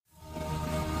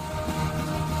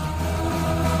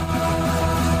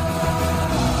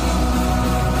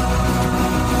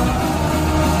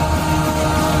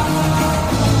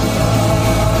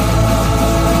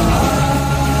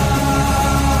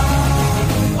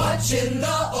Watching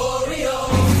the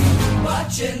Orioles,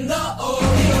 watching the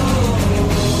Orioles,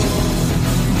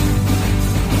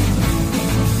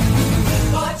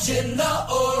 watching the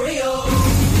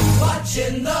Orioles,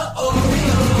 watching the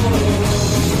Orioles.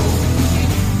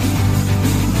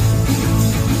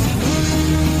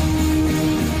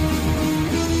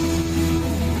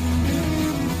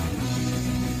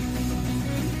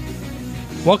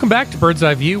 Welcome back to Bird's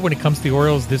Eye View. When it comes to the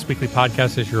Orioles, this weekly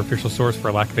podcast is your official source for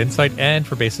a lack of insight and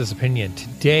for baseless opinion.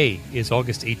 Today is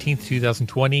August 18th,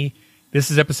 2020. This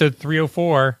is episode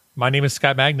 304. My name is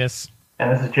Scott Magnus.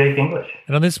 And this is Jake English.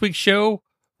 And on this week's show,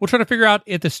 we'll try to figure out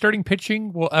if the starting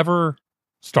pitching will ever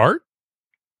start.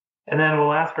 And then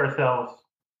we'll ask ourselves,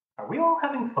 are we all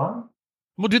having fun?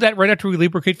 We'll do that right after we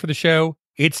lubricate for the show.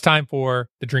 It's time for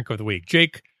the drink of the week.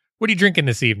 Jake, what are you drinking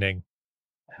this evening?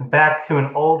 Back to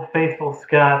an old faithful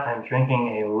Scott. I'm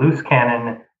drinking a Loose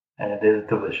Cannon, and it is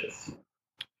delicious.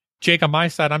 Jake, on my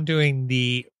side, I'm doing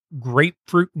the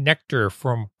grapefruit nectar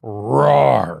from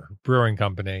Roar Brewing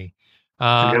Company. It's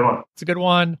a good one. It's a good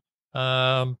one.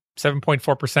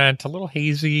 7.4%, a little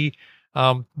hazy.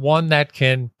 One that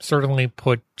can certainly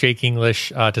put Jake English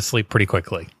to sleep pretty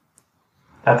quickly.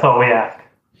 That's all we ask.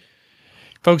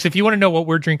 Folks, if you want to know what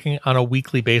we're drinking on a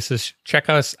weekly basis, check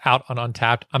us out on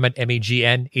Untappd. I'm at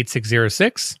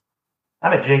MAGN8606.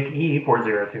 I'm at Jake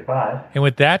E4025. And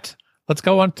with that, let's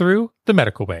go on through the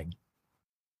medical wing.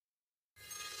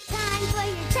 Time for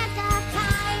your checkup,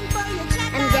 time for your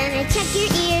checkup. I'm gonna check your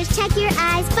ears, check your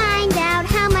eyes, find out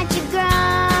how much you've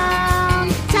grown.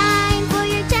 Time for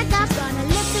your checkup. Gonna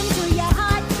listen to your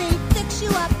heartbeat, fix you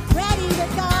up, ready to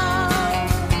go.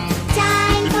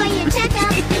 Time for your checkup.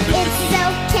 It's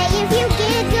okay if you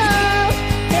giggle.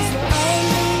 This will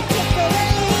only tickle a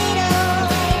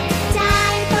little.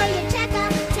 Time for your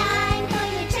checkup, time for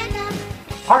your checkup.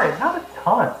 All right, not a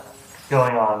ton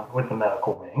going on with the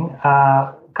medical wing.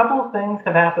 A couple of things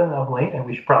have happened of late, and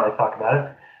we should probably talk about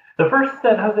it. The first is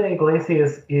that Jose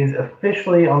Iglesias is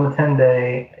officially on the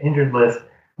 10-day injured list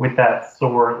with that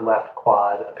sore left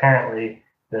quad. Apparently,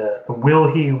 the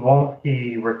will he, won't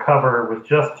he recover was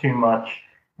just too much,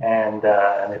 and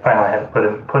they finally had to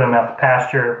put him out to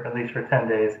pasture, at least for 10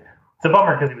 days. It's a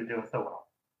bummer because he was doing so well.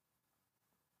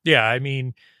 Yeah, I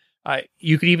mean,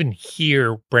 you could even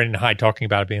hear Brandon Hyde talking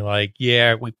about it, being like,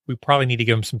 yeah, we probably need to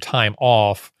give him some time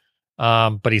off,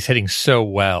 but he's hitting so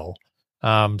well.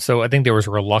 So I think there was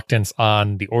a reluctance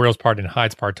on the Orioles' part and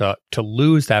Hyde's part to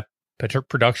lose that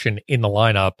production in the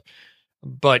lineup.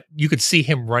 But you could see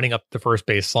him running up the first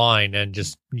base line and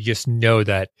just know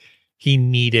that he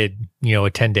needed, a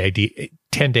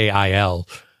 10-day IL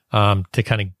to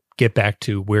kind of get back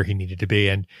to where he needed to be.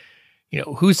 And,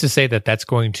 who's to say that that's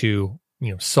going to,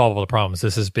 solve all the problems?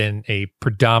 This has been a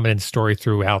predominant story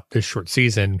throughout this short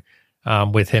season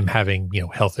with him having,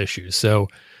 health issues. So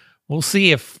we'll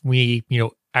see if we,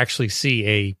 actually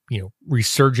see a,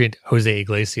 resurgent Jose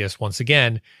Iglesias once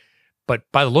again. But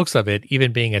by the looks of it,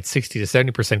 even being at 60 to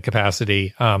 70%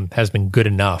 capacity has been good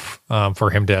enough for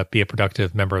him to be a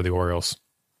productive member of the Orioles.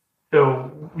 So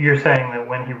you're saying that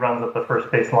when he runs up the first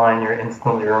base line, you're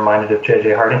instantly reminded of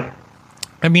J.J. Hardy?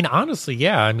 I mean, honestly,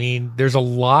 yeah. I mean, there's a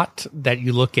lot that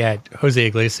you look at Jose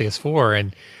Iglesias for,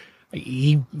 and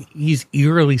he's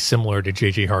eerily similar to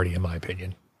J.J. Hardy, in my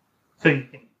opinion. So you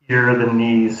can hear the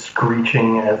knees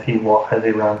screeching as he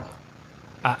runs?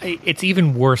 It's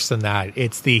even worse than that.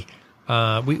 It's the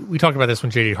we talked about this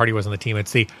when J.J. Hardy was on the team.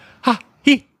 It's the ha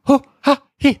he ho ha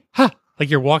he ha, like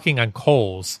you're walking on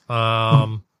coals.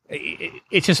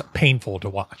 It's just painful to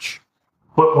watch.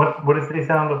 What is the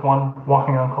sound of one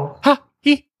walking on coals? Ha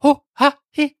he ho ha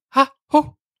he ha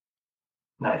ho.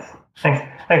 Nice.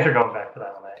 Thanks for going back to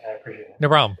that one. I appreciate it. No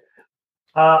problem.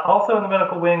 Also in the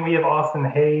medical wing, we have Austin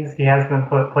Hayes. He has been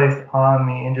placed on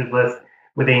the injured list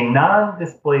with a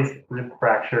non-displaced rib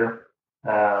fracture.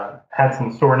 Had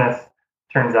some soreness.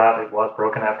 Turns out it was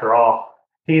broken after all.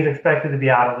 He's expected to be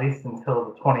out at least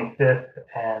until the 25th.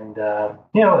 And,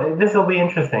 this will be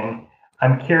interesting.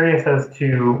 I'm curious as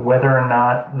to whether or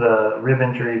not the rib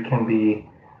injury can be,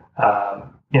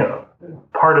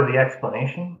 part of the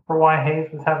explanation for why Hayes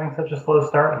was having such a slow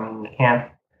start. I mean, you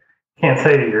can't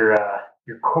say that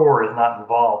your core is not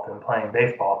involved in playing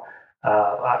baseball.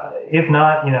 If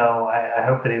not, I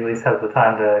hope that he at least has the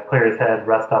time to clear his head,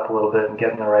 rest up a little bit, and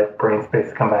get in the right brain space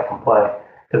to come back and play.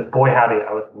 Because boy, howdy,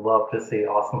 I would love to see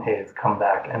Austin Hayes come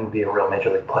back and be a real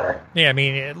major league player. Yeah, I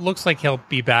mean, it looks like he'll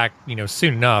be back,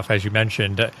 soon enough, as you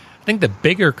mentioned. I think the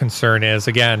bigger concern is,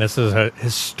 again, this is a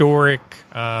historic,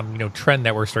 trend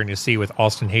that we're starting to see with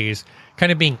Austin Hayes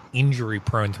kind of being injury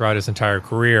prone throughout his entire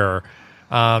career.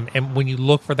 And when you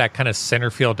look for that kind of center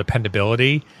field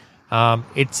dependability,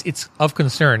 It's of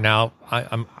concern. Now,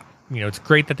 I'm it's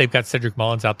great that they've got Cedric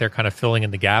Mullins out there kind of filling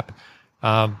in the gap.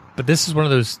 But this is one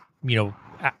of those,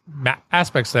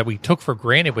 aspects that we took for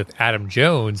granted with Adam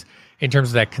Jones in terms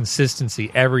of that consistency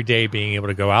every day being able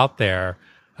to go out there.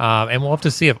 And we'll have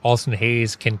to see if Austin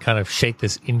Hayes can kind of shake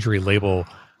this injury label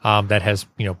that has,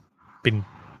 been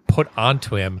put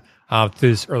onto him through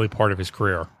this early part of his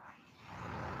career.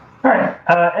 All right.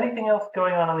 Anything else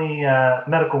going on the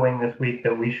medical wing this week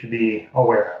that we should be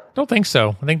aware of? Don't think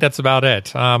so. I think that's about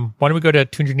it. Why don't we go to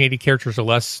 280 characters or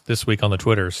less this week on the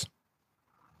Twitters?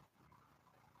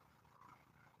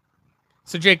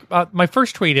 So, Jake, my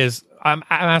first tweet is, I'm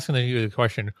asking you the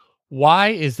question, why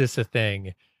is this a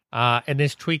thing? And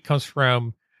this tweet comes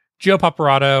from Joe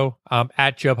Paparazzo,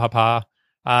 at Joe Papa.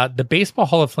 The Baseball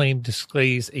Hall of Fame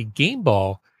displays a game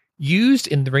ball used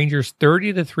in the Rangers'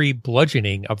 30-3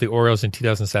 bludgeoning of the Orioles in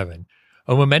 2007.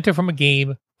 A memento from a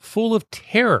game full of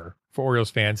terror for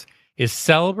Orioles fans is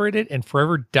celebrated and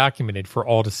forever documented for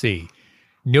all to see.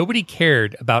 Nobody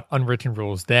cared about unwritten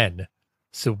rules then,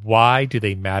 so why do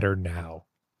they matter now?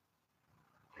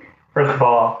 First of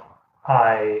all,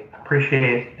 I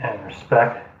appreciate and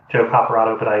respect Joe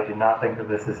Paparazzo, but I do not think that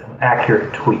this is an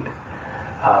accurate tweet.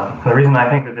 The reason I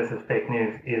think that this is fake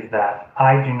news is that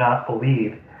I do not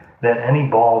believe that any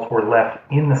balls were left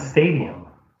in the stadium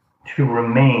to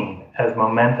remain as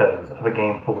mementos of a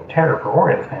game full of terror for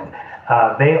Orioles fans.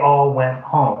 They all went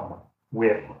home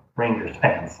with Rangers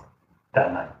fans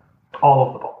that night. All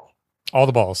of the balls. All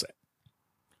the balls.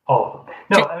 All of them.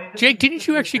 No, Jake, didn't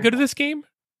you actually go to this game?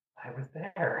 I was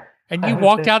there. And you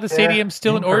walked out of the stadium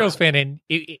still an Orioles fan, and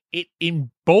it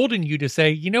emboldened you to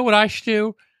say, you know what I should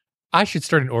do? I should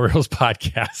start an Orioles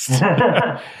podcast.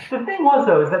 The thing was,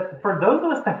 though, is that for those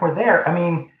of us that were there,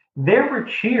 there were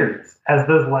cheers as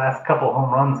those last couple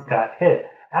home runs got hit.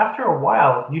 After a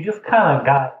while, you just kind of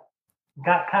got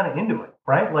kind of into it,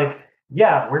 right? Like,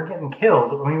 yeah, we're getting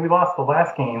killed. We lost the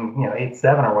last game,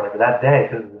 8-7 or whatever that day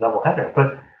because it was a doubleheader.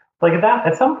 But like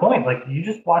at some point, like you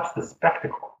just watch the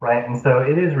spectacle, right? And so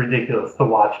it is ridiculous to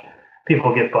watch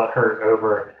people get butt hurt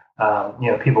over,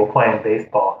 people playing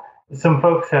baseball. Some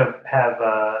folks have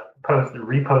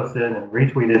reposted and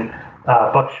retweeted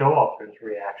Buck Showalter's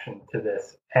reaction to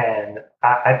this, and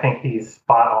I think he's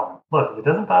spot on. Look, if it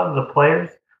doesn't bother the players,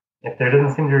 if there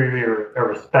doesn't seem to be a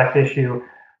respect issue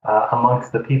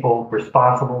amongst the people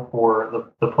responsible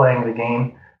for the playing of the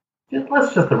game,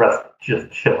 let's just the rest just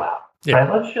chill out. Yeah.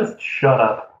 Right? Let's just shut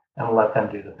up and let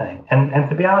them do the thing. And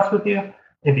to be honest with you,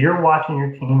 if you're watching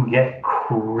your team get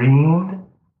creamed,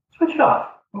 switch it off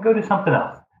and go do something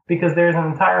else. Because there's an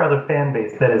entire other fan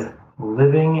base that is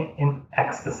living in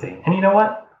ecstasy. And you know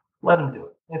what? Let them do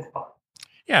it. It's fun.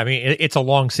 Yeah, it's a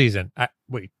long season.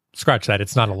 Wait, scratch that.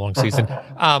 It's not a long season.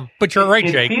 But you're right,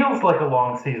 Jake. It feels like a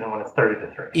long season when it's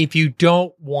 30-3. If you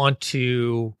don't want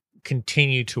to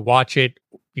continue to watch it,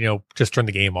 just turn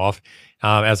the game off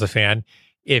as a fan.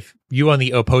 If you on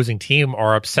the opposing team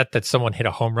are upset that someone hit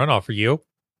a home run off of you,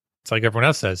 it's like everyone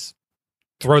else says,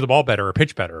 throw the ball better or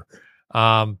pitch better.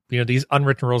 These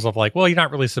unwritten rules of like, well, you're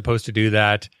not really supposed to do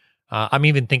that. I'm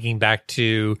even thinking back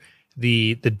to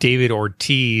the David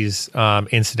Ortiz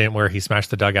incident where he smashed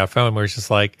the dugout phone, where it's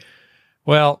just like,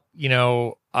 well,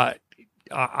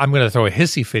 I'm going to throw a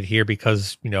hissy fit here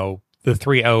because, the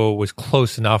 3-0 was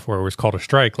close enough where it was called a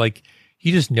strike. Like,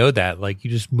 you just know that. Like,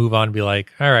 you just move on and be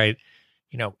like, all right,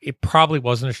 it probably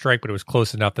wasn't a strike, but it was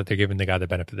close enough that they're giving the guy the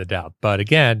benefit of the doubt. But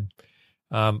again,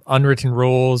 unwritten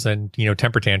rules and,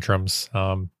 temper tantrums.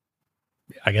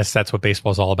 I guess that's what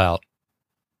baseball is all about.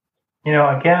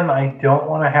 Again, I don't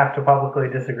want to have to publicly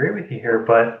disagree with you here,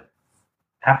 but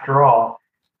after all,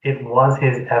 it was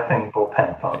his effing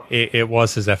bullpen phone. It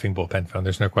was his effing bullpen phone.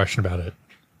 There's no question about it.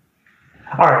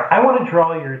 All right. I want to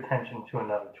draw your attention to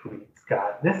another tweet,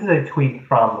 Scott. This is a tweet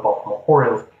from the Baltimore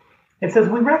Orioles. It says,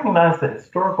 "We recognize the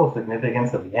historical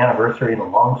significance of the anniversary and the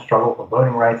long struggle for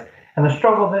voting rights and the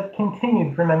struggle that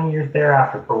continued for many years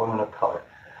thereafter for women of color.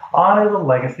 Honor the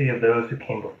legacy of those who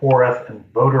came before us and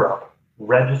vote her up.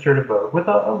 Register to vote," with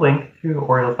a link to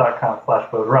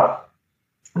Orioles.com/voterup.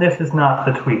 This is not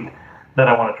the tweet that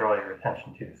I want to draw your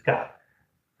attention to, Scott.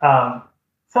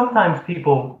 Sometimes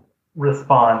people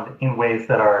respond in ways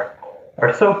that are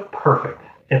so perfect,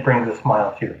 it brings a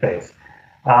smile to your face.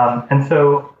 And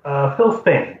so Phil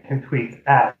Spain, who tweets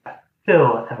at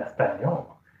Phil en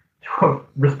Espanol,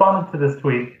 responded to this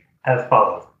tweet as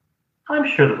follows: "I'm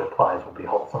sure the replies will be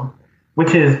wholesome,"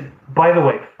 which is, by the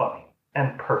way, funny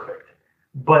and perfect.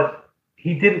 But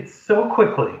he did it so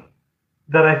quickly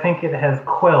that I think it has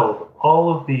quelled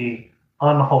all of the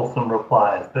unwholesome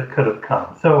replies that could have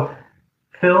come. So,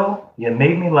 Phil, you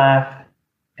made me laugh,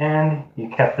 and you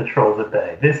kept the trolls at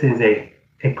bay. This is a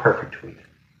perfect tweet.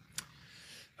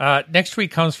 Next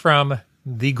tweet comes from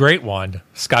the great one,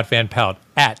 Scott Van Pelt,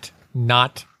 at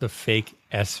not the fake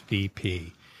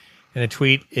SVP. And the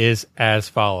tweet is as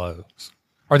follows.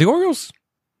 Are the Orioles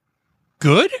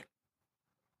good?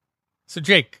 So,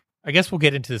 Jake, I guess we'll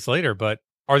get into this later, but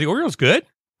are the Orioles good?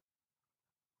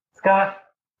 Scott,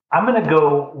 I'm going to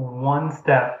go one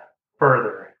step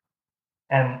further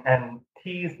and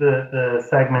tease the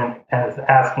segment as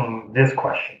asking this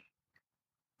question.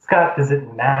 Scott, does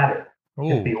it matter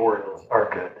if the Orioles are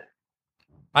good?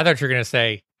 I thought you were going to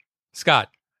say, Scott,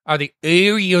 are the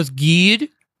Orioles good?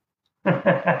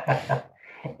 I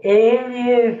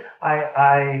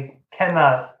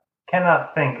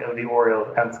cannot think of the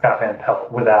Orioles and Scott Van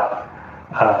Pelt without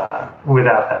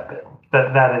that bit.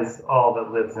 That is all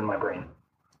that lives in my brain.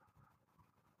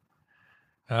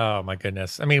 Oh my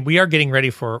goodness! I mean, we are getting ready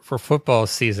for football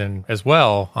season as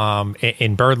well.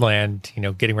 In Birdland,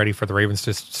 getting ready for the Ravens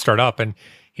to start up, and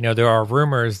there are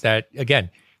rumors that again,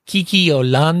 Kiki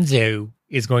Alonso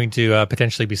is going to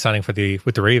potentially be signing with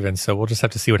the Ravens. So we'll just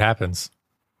have to see what happens.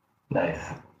 Nice.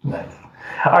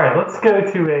 All right, let's go to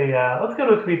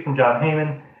a tweet from John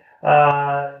Heyman.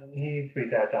 He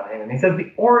tweets out John Heyman. He says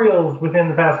the Orioles within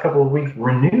the past couple of weeks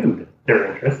renewed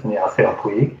their interest in Yasiel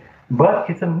Puig, but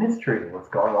it's a mystery what's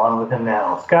going on with him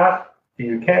now. Scott, do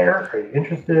you care? Are you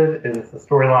interested? Is this a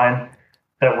storyline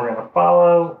that we're going to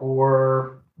follow,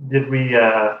 or did we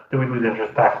lose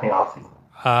interest back in the offseason?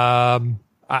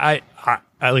 I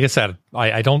like I said,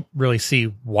 I don't really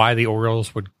see why the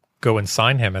Orioles would go and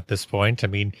sign him at this point. I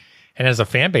mean, and as a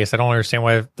fan base, I don't understand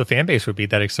why the fan base would be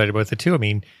that excited with it too. I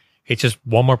mean, it's just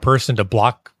one more person to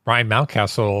block Ryan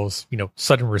Mountcastle's,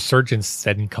 sudden resurgence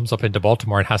that comes up into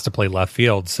Baltimore and has to play left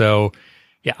field. So,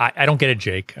 yeah, I don't get it,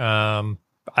 Jake. I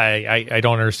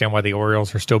don't understand why the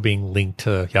Orioles are still being linked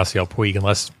to Yasiel Puig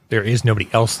unless there is nobody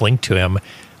else linked to him.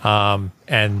 And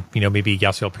maybe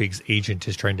Yasiel Puig's agent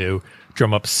is trying to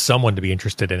drum up someone to be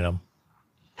interested in him.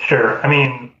 Sure. I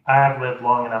mean, I've lived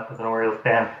long enough as an Orioles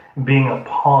fan, being a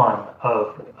pawn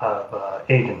of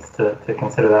agents to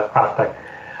consider that prospect.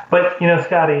 But,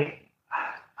 Scotty,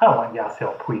 I don't want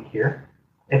Yasiel Puig here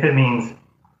if it means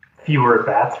fewer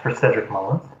at-bats for Cedric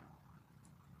Mullins.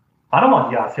 I don't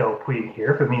want Yasiel Puig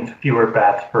here if it means fewer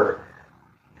at-bats for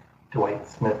Dwight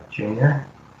Smith Jr.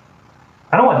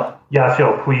 I don't want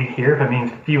Yasiel Puig here if it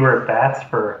means fewer at-bats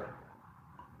for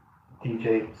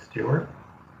DJ Stewart.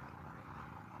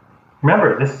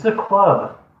 Remember, this is a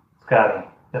club, Scotty,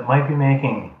 that might be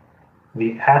making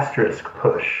the asterisk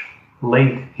push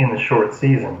late in the short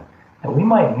season. And we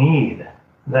might need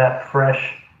that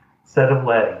fresh set of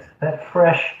legs, that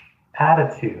fresh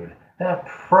attitude, that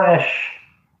fresh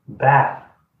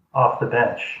bat off the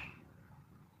bench.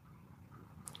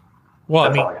 Well, I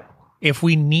mean, if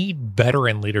we need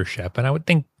veteran leadership, and I would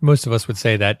think most of us would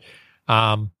say that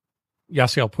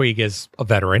Yasiel Puig is a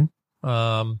veteran.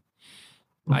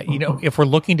 If we're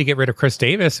looking to get rid of Chris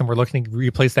Davis and we're looking to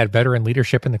replace that veteran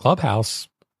leadership in the clubhouse,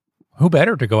 who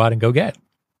better to go out and go get?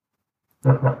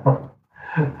 Fair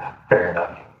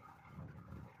enough.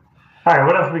 All right,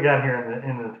 what else we got here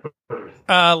in the Twitters?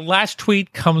 Last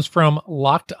tweet comes from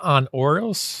Locked On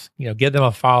Orioles. Give them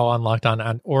a follow on Locked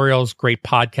On Orioles. Great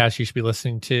podcast you should be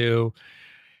listening to.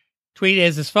 Tweet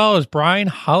is as follows: Brian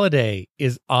Holiday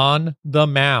is on the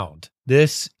mound.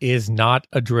 This is not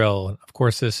a drill. And of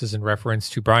course, this is in reference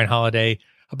to Brian Holiday,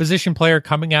 a position player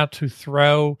coming out to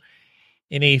throw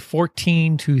in a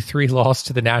 14-3 loss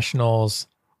to the Nationals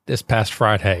this past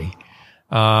Friday.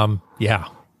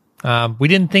 We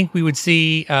didn't think we would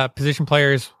see position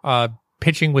players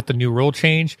pitching with the new rule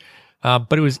change,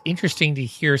 but it was interesting to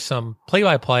hear some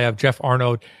play-by-play of Jeff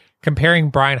Arnold comparing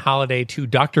Brian Holiday to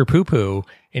Dr. Poo-Poo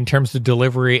in terms of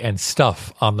delivery and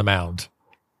stuff on the mound.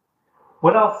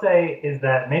 What I'll say is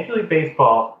that Major League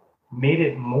Baseball made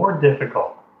it more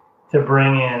difficult to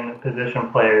bring in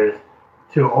position players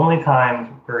to only times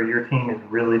where your team is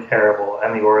really terrible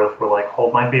and the Orioles were like,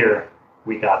 hold my beer,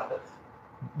 we got this.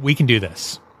 We can do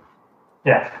this.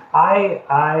 Yeah,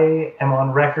 I am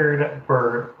on record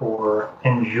for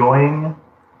enjoying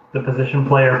the position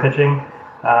player pitching.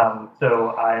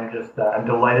 So I'm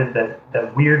delighted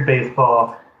that weird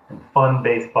baseball and fun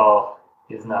baseball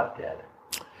is not dead.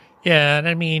 Yeah, and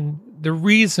I mean, the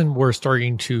reason we're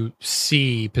starting to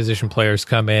see position players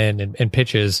come in and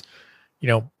pitches,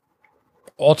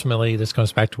 ultimately this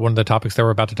comes back to one of the topics that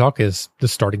we're about to talk is the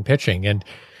starting pitching. And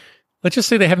let's just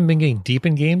say they haven't been getting deep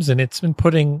in games, and it's been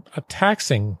putting a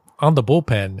taxing on the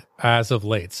bullpen as of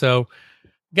late. So I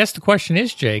guess the question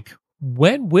is, Jake,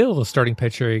 when will the starting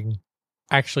pitching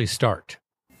actually start?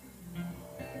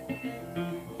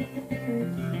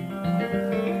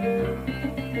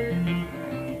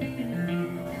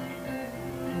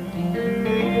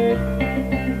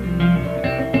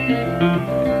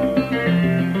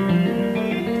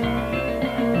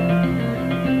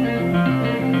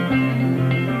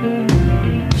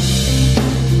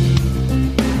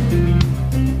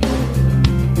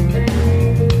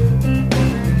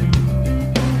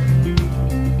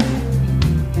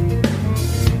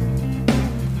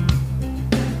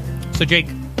 Jake,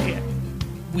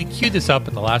 we queued this up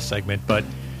in the last segment, but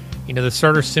the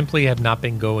starters simply have not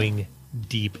been going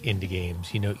deep into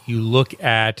games. You look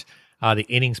at the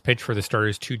innings pitched for the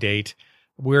starters to date.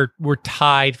 We're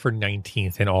tied for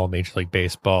 19th in all Major League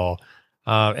Baseball.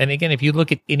 And again, if you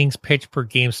look at innings pitched per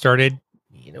game started,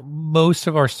 most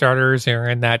of our starters are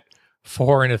in that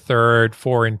 4 1/3,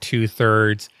 4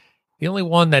 2/3. The only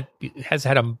one that has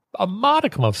had a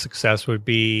modicum of success would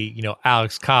be,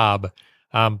 Alex Cobb.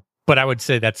 But I would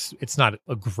say it's not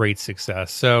a great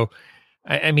success. So,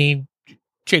 I mean,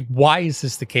 Jake, why is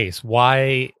this the case?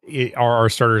 Why are our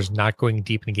starters not going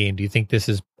deep in a game? Do you think this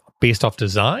is based off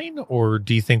design, or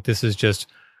do you think this is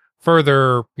just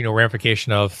further,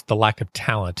 ramification of the lack of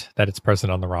talent that is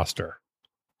present on the roster?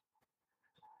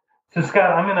 So,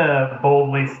 Scott, I'm going to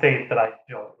boldly state that I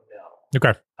don't know.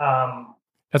 Okay.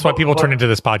 That's why people turn into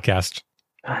this podcast.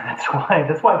 That's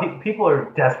why people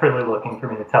are desperately looking for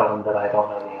me to tell them that I don't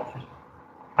know the answers.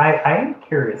 I am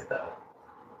curious, though.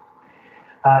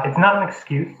 It's not an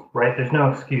excuse, right? There's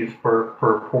no excuse for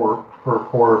poor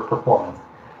performance,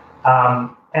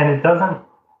 and it doesn't.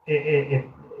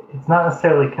 It's not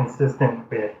necessarily consistent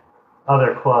with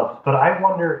other clubs. But I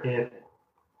wonder if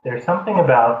there's something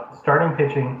about starting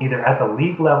pitching, either at the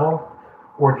league level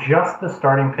or just the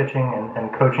starting pitching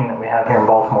and coaching that we have here in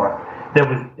Baltimore, that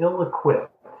was ill-equipped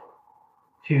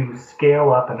to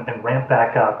scale up and ramp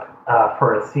back up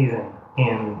for a season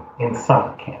in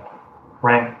summer camp,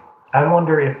 right? I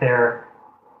wonder if there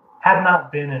had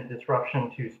not been a disruption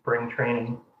to spring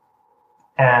training,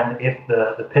 and if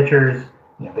the pitchers,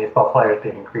 baseball players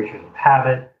being creatures of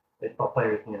habit, baseball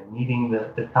players, needing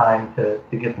the time to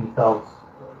get themselves,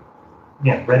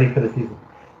 ready for the season,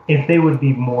 if they would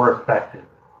be more effective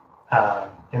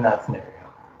in that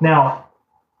scenario. Now,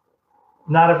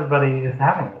 not everybody is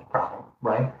having this problem,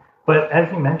 right? But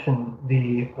as you mentioned,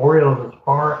 the Orioles, as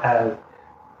far as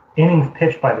innings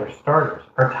pitched by their starters,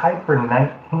 are tied for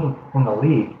 19th in the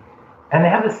league. And they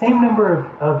have the same number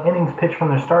of innings pitched from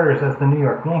their starters as the New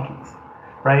York Yankees,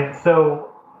 right? So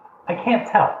I can't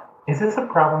tell. Is this a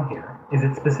problem here? Is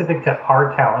it specific to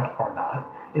our talent or not?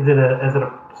 Is it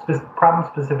a problem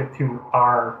specific to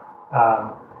our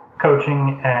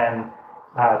coaching and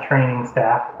training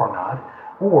staff or not?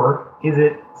 Or is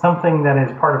it something that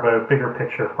is part of a bigger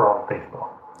picture for all of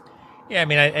baseball? Yeah, I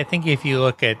mean, I think if you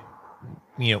look at,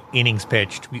 innings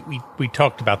pitched, we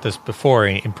talked about this before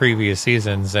in previous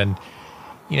seasons. And,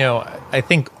 I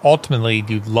think ultimately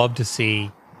you'd love to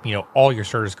see, all your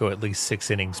starters go at least 6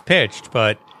 innings pitched.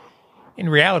 But in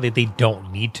reality, they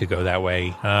don't need to go that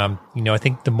way. I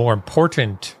think the more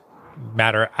important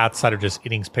matter outside of just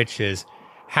innings pitched is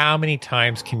how many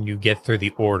times can you get through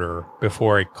the order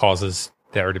before it causes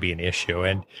there to be an issue.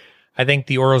 And I think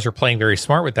the Orioles are playing very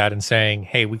smart with that and saying,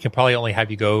 hey, we can probably only have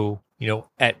you go,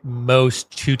 at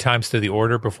most 2 times through the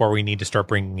order before we need to start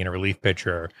bringing in a relief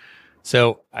pitcher.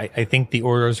 So I think the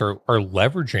Orioles are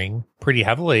leveraging pretty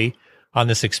heavily on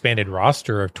this expanded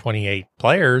roster of 28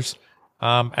 players.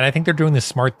 And I think they're doing this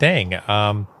smart thing.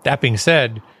 That being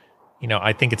said,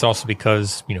 I think it's also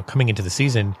because, coming into the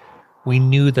season, we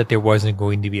knew that there wasn't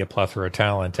going to be a plethora of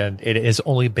talent, and it has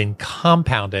only been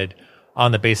compounded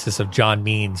on the basis of John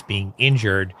Means being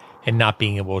injured and not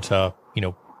being able to,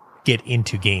 get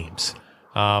into games.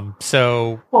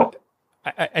 So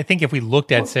I think if we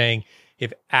looked at saying,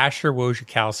 if Asher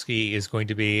Wojciechowski is going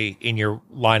to be in your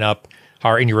lineup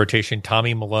or in your rotation,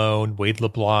 Tommy Malone, Wade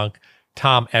LeBlanc,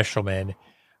 Tom Eshelman,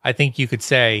 I think you could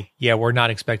say, yeah, we're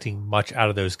not expecting much out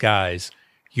of those guys.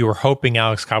 You were hoping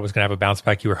Alex Cobb was going to have a bounce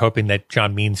back. You were hoping that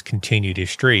John Means continued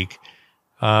his streak.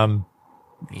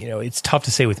 It's tough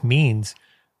to say with Means,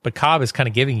 but Cobb is kind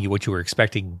of giving you what you were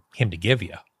expecting him to give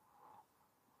you.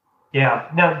 Yeah.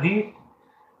 Now, do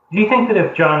you think that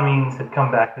if John Means had come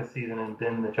back this season and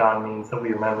been the John Means that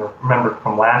we remember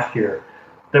from last year,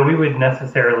 that we would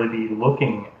necessarily be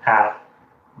looking at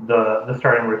the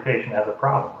starting rotation as a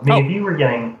problem? I mean, if you were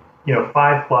getting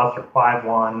 5+ or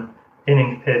 5-1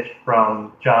 innings pitched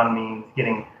from John Means,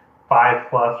 getting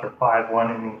 5+ or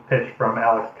 5-1 innings pitched from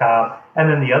Alex Cobb, and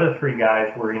then the other 3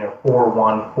 guys were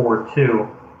 4-1,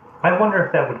 4-2, I wonder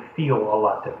if that would feel a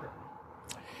lot different.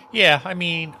 Yeah, I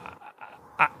mean,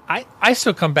 I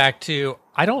still come back to,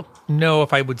 I don't know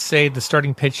if I would say the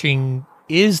starting pitching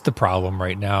is the problem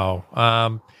right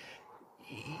now.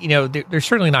 They're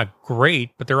certainly not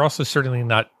great, but they're also certainly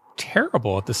not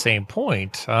terrible at the same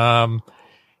point.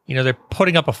 They're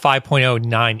putting up a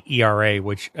 5.09 ERA,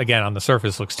 which again on the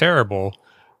surface looks terrible.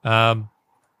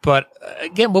 But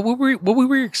again, what we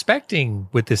were expecting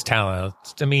with this talent.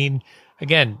 I mean,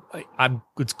 again,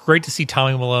 it's great to see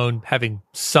Tommy Malone having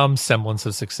some semblance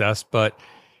of success, but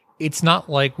it's not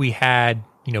like we had,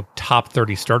 top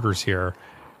 30 starters here.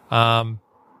 I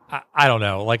don't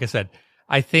know. Like I said,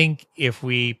 I think if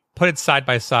we put it side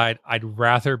by side, I'd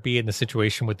rather be in the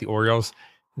situation with the Orioles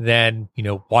than,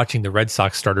 watching the Red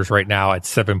Sox starters right now at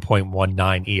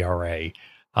 7.19 ERA,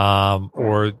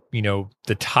 or,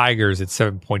 the Tigers at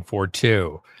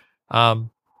 7.42.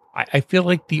 I feel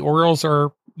like the Orioles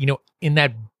are, in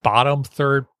that bottom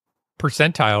third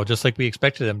percentile, just like we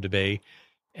expected them to be.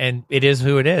 And it is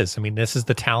who it is. I mean, this is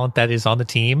the talent that is on the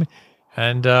team.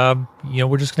 And,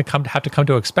 we're just going to have to come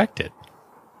to expect it.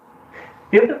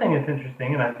 The other thing that's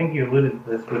interesting, and I think you alluded to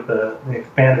this with the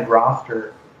expanded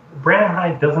roster, Brandon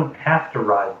Hyde doesn't have to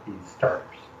ride these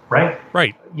starters, right?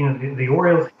 Right. The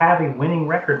Orioles have a winning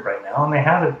record right now, and they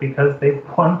have it because they've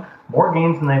won more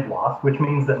games than they've lost, which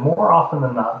means that more often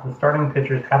than not, the starting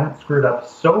pitchers haven't screwed up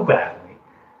so badly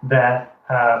that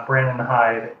Brandon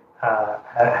Hyde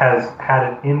has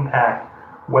had an impact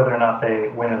whether or not they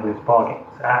win or lose ball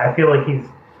games. I feel like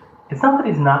it's not that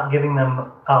he's not giving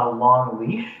them a long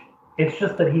leash. It's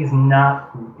just that he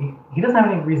doesn't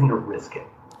have any reason to risk it.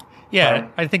 Yeah,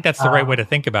 right? I think that's the right way to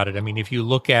think about it. I mean, if you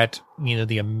look at,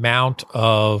 the amount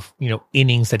of,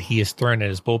 innings that he has thrown at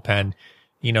his bullpen,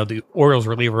 the Orioles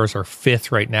relievers are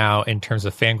 5th right now in terms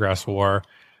of Fangraphs WAR.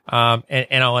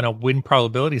 And on a win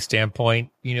probability standpoint,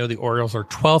 the Orioles are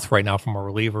 12th right now from a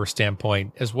reliever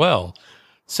standpoint as well.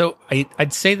 So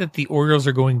I'd say that the Orioles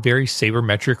are going very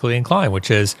sabermetrically inclined,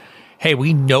 which is, hey,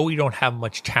 we know we don't have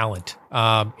much talent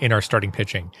in our starting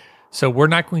pitching. So we're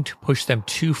not going to push them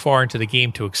too far into the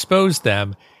game to expose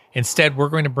them. Instead, we're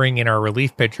going to bring in our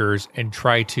relief pitchers and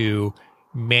try to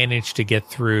manage to get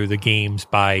through the games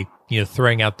by,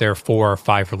 throwing out their 4 or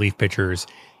 5 relief pitchers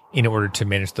in order to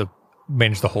manage the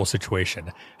whole situation.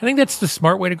 I think that's the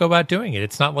smart way to go about doing it.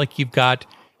 It's not like you've got,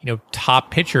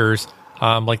 top pitchers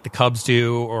like the Cubs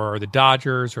do, or the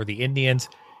Dodgers or the Indians.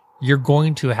 You're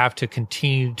going to have to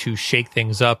continue to shake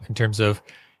things up in terms of,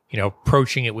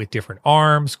 approaching it with different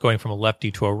arms, going from a lefty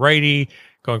to a righty,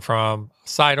 going from a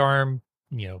sidearm,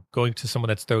 going to someone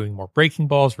that's throwing more breaking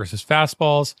balls versus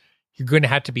fastballs. You're going to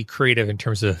have to be creative in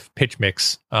terms of pitch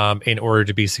mix in order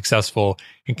to be successful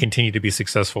and continue to be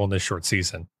successful in this short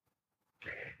season.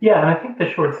 Yeah, and I think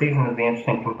the short season is the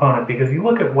interesting component because you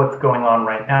look at what's going on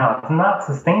right now, it's not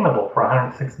sustainable for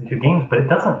 162 games, but it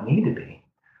doesn't need to be,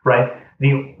 right?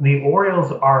 The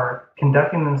Orioles are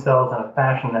conducting themselves in a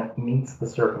fashion that meets the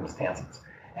circumstances.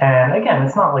 And again,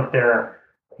 it's not like they're,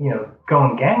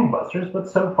 going gangbusters, but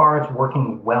so far it's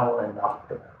working well enough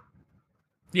for them.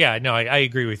 Yeah, no, I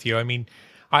agree with you. I mean,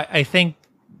 I think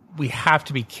we have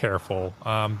to be careful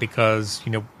because,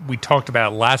 we talked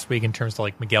about it last week in terms of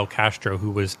like Miguel Castro,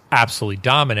 who was absolutely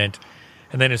dominant.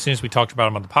 And then as soon as we talked about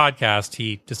him on the podcast,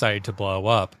 he decided to blow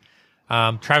up.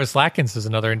 Travis Latkins is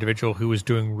another individual who was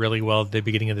doing really well at the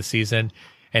beginning of the season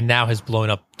and now has blown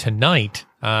up tonight.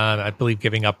 I believe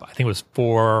giving up, I think it was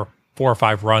four or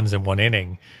five runs in one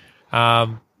inning.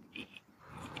 I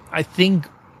think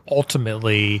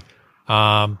ultimately,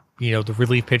 the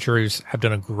relief pitchers have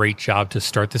done a great job to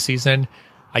start the season.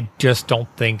 I just don't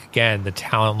think, again, the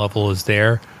talent level is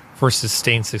there for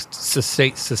sustained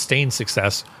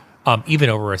success, even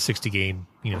over a 60-game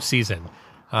season.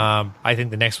 I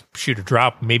think the next shoe to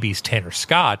drop maybe is Tanner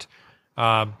Scott,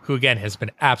 who again has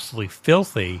been absolutely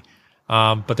filthy.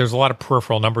 But there's a lot of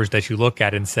peripheral numbers that you look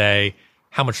at and say,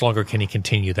 how much longer can he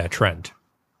continue that trend?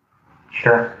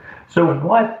 Sure. So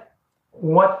what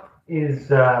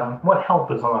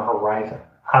help is on the horizon?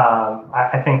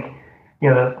 I think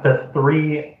the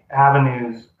 3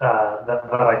 avenues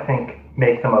that I think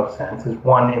make the most sense is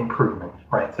one, improvement,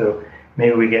 right? So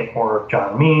maybe we get more of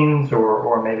John Means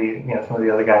or maybe some of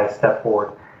the other guys step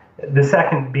forward. The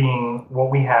second being what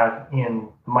we have in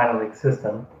the minor league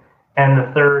system, and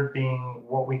the third being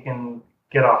what we can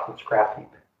get off the scrap heap,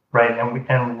 right?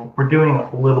 And we're doing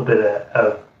a little bit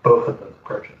of both of those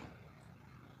approaches.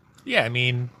 Yeah, I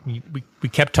mean, we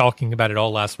kept talking about it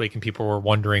all last week, and people were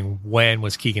wondering when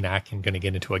was Keegan Atkin going to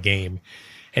get into a game,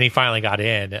 and he finally got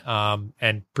in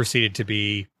and proceeded to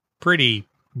be pretty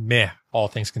meh, all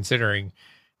things considering.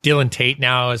 Dylan Tate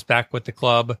now is back with the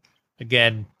club.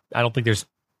 Again, I don't think there's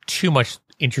too much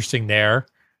interesting there.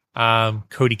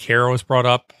 Cody Carroll was brought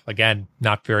up. Again,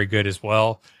 not very good as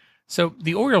well. So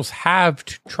the Orioles have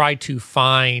tried to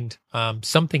find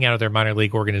something out of their minor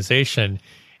league organization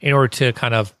in order to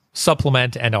kind of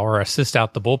supplement and or assist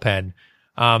out the bullpen.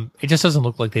 It just doesn't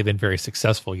look like they've been very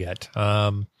successful yet.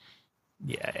 We're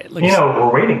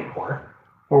waiting for.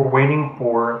 We're waiting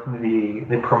for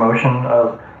the promotion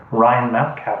of Ryan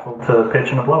Mountcastle to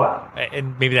pitch in a blowout.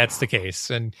 And maybe that's the case.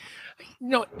 And,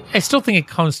 I still think it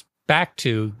comes back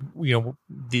to,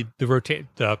 the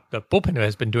bullpen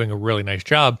has been doing a really nice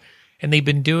job, and they've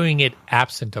been doing it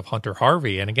absent of Hunter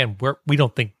Harvey. And again, I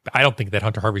don't think that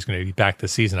Hunter Harvey's going to be back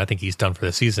this season. I think he's done for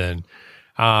the season.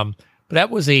 But that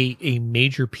was a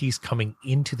major piece coming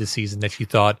into the season that you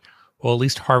thought, well, at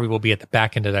least Harvey will be at the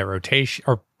back end of that rotation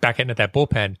or back end of that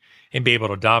bullpen and be able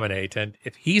to dominate. And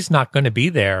if he's not going to be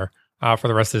there for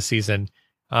the rest of the season,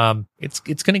 it's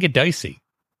going to get dicey.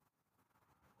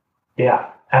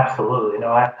 Yeah, absolutely. No,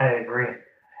 I agree.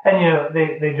 And,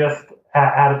 they just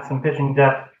added some pitching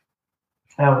depth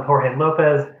with Jorge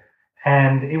Lopez,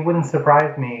 and it wouldn't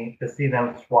surprise me to see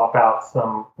them swap out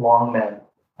some long men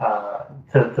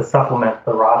to supplement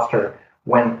the roster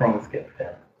when things get thin.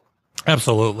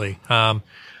 Absolutely. I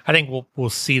think we'll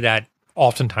see that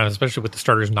oftentimes, especially with the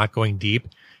starters not going deep,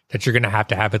 that you're going to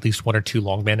have at least one or two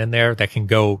long men in there that can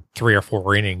go 3 or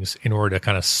 4 innings in order to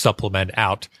kind of supplement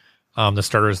out the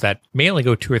starters that may only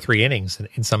go 2 or 3 innings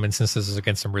in some instances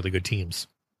against some really good teams.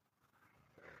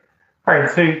 All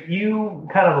right, so you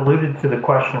kind of alluded to the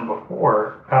question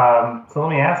before. So let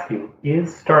me ask you,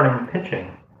 is starting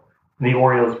pitching the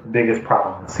Orioles' biggest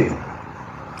problem this season?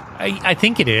 I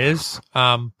think it is,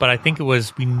 but I think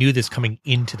we knew this coming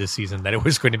into the season that it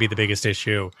was going to be the biggest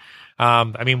issue.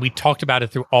 We talked about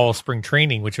it through all spring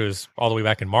training, which was all the way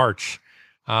back in March,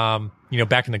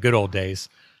 back in the good old days.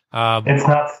 It's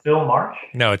not still March?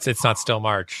 No, it's not still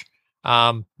March.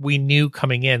 We knew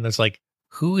coming in, there's like,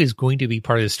 who is going to be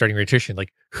part of the starting rotation?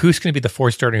 Like, who's going to be the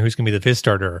 4th starter and who's going to be the 5th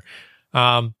starter?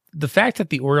 The fact that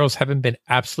the Orioles haven't been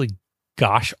absolutely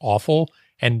gosh awful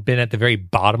and been at the very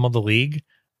bottom of the league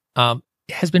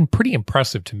has been pretty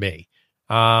impressive to me.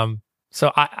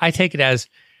 So I take it as,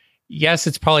 yes,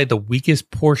 it's probably the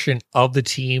weakest portion of the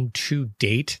team to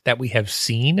date that we have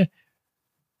seen,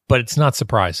 but it's not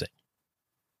surprising.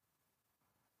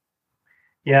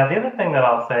 Yeah, the other thing that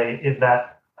I'll say is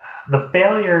that the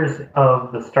failures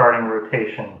of the starting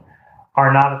rotation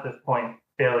are not at this point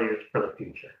failures for the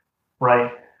future,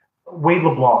 right? Wade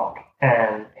LeBlanc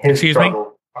and his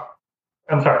struggles.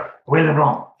 I'm sorry, Wade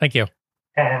LeBlanc. Thank you.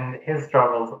 And his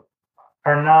struggles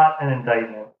are not an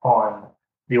indictment on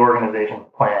the organization's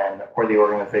plan or the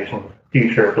organization's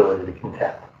future ability to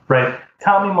contend, right?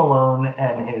 Tommy Malone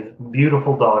and his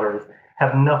beautiful daughters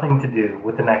have nothing to do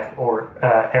with the next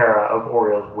era of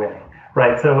Orioles winning,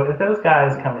 right? So if those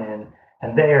guys come in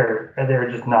and they're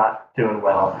just not doing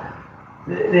well,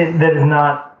 that is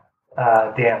not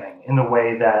damning in the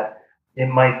way that it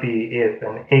might be if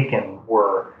an Aiken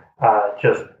were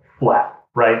just flat,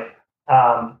 right?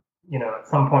 At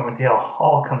some point when Dale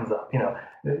Hall comes up,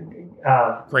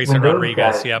 Grayson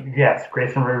Rodriguez, yep. Yes,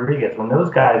 Grayson Rodriguez. When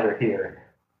those guys are here,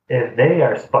 if they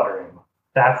are sputtering,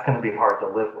 that's going to be hard to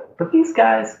live with. But these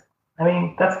guys,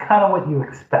 that's kind of what you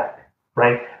expect,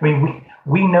 right?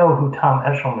 We know who Tom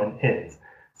Eshelman is,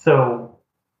 so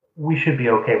we should be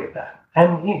okay with that.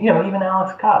 And, even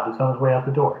Alex Cobb, who's on his way out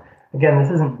the door. Again,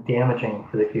 this isn't damaging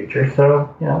for the future,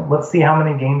 so, let's see how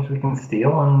many games we can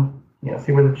steal and,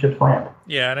 see where the chips land.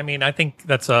 Yeah, and I think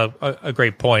that's a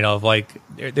great point of, like,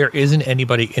 there isn't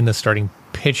anybody in the starting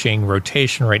pitching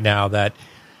rotation right now that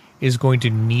is going to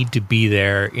need to be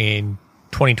there in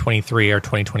 2023 or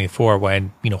 2024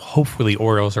 when, hopefully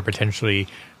Orioles are potentially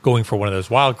going for one of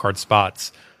those wild card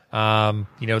spots.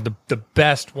 The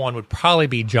best one would probably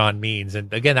be John Means.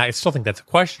 And again, I still think that's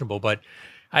questionable, but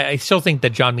I still think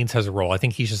that John Means has a role. I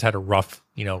think he's just had a rough,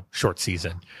 short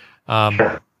season.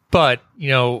 Sure. But,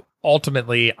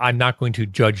 ultimately, I'm not going to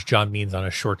judge John Means on a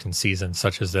shortened season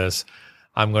such as this.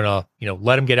 I'm going to,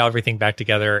 let him get everything back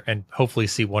together and hopefully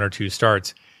see 1 or 2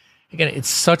 starts. Again, it's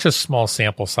such a small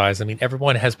sample size.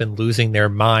 Everyone has been losing their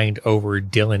mind over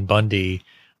Dylan Bundy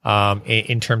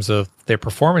in terms of their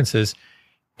performances.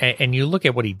 And you look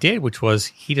at what he did, which was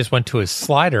he just went to his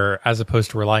slider as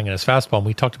opposed to relying on his fastball. And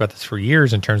we talked about this for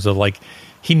years in terms of, like,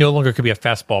 he no longer could be a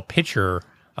fastball pitcher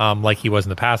like he was in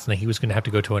the past, and that he was going to have to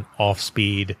go to an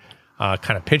off-speed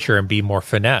kind of pitcher and be more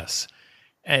finesse.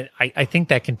 And I think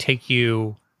that can take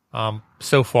you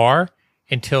so far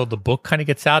until the book kind of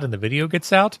gets out and the video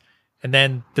gets out. And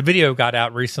then the video got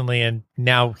out recently, and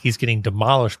now he's getting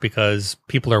demolished because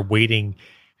people are waiting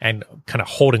and kind of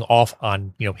holding off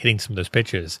on, hitting some of those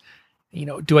pitches.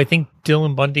 Do I think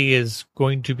Dylan Bundy is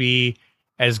going to be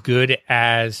as good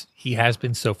as he has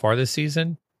been so far this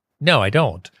season? No, I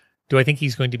don't. Do I think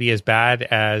he's going to be as bad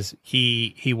as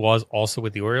he was also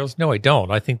with the Orioles? No, I don't.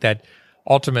 I think that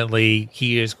ultimately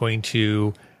he is going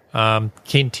to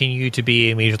continue to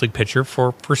be a major league pitcher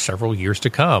for several years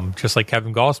to come, just like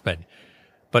Kevin Gausman.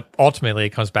 But ultimately, it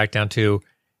comes back down to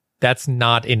that's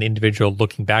not an individual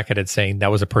looking back at it saying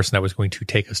that was a person that was going to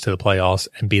take us to the playoffs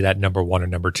and be that number one or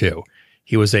number two.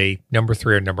 He was a number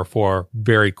three or number four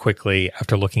very quickly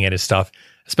after looking at his stuff,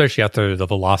 especially after the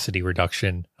velocity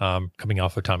reduction coming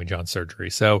off of Tommy John surgery.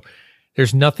 So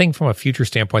there's nothing from a future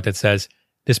standpoint that says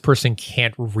this person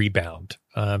can't rebound.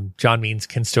 John Means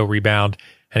can still rebound.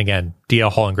 And again,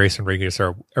 DL Hall and Grayson Rodriguez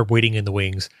are waiting in the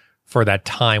wings for that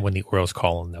time when the Orioles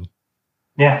call on them.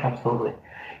 Yeah, absolutely.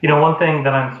 One thing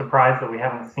that I'm surprised that we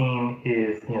haven't seen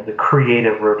is, the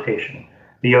creative rotation,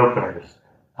 the openers,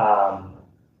 the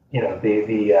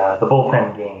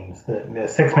bullpen games, the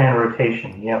six-man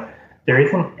rotation. There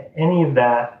isn't any of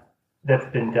that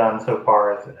that's been done so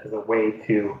far as a way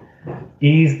to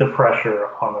ease the pressure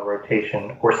on the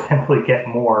rotation or simply get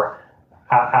more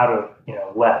out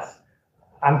of less.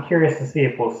 I'm curious to see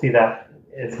if we'll see that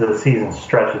as the season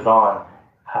stretches on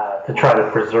to try to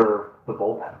preserve the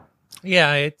bullpen.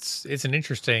 Yeah, it's an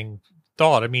interesting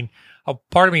thought. I mean, a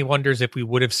part of me wonders if we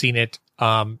would have seen it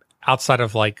outside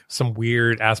of like some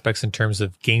weird aspects in terms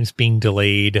of games being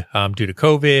delayed due to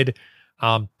COVID,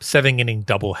 7-inning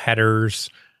double headers.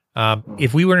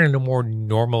 If we were in a more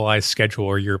normalized schedule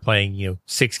where you're playing,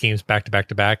 6 games back to back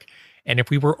to back, and if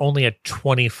we were only at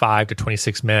 25 to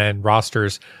 26 man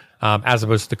rosters as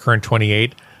opposed to the current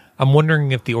 28, I'm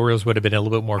wondering if the Orioles would have been a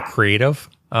little bit more creative,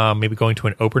 maybe going to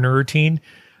an opener routine.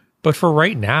 But for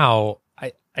right now,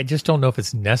 I just don't know if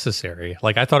it's necessary.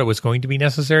 Like, I thought it was going to be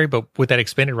necessary, but with that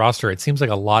expanded roster, it seems like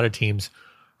a lot of teams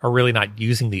are really not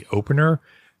using the opener.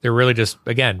 They're really just,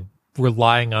 again,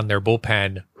 relying on their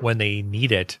bullpen when they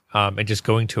need it and just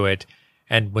going to it.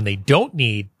 And when they don't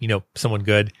need, someone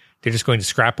good, they're just going to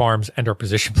scrap arms and our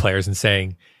position players and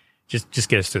saying, just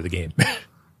get us through the game.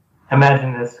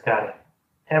 Imagine this, Scotty.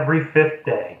 Every fifth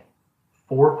day,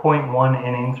 4.1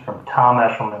 innings from Tom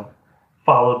Eshelman,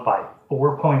 followed by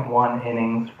 4.1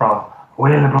 innings from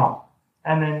Willie LeBlanc.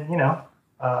 And then,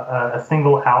 a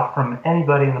single out from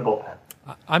anybody in the bullpen.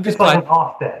 I'm just it's glad like an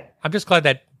off day. I'm just glad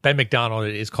that Ben McDonald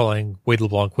is calling Wade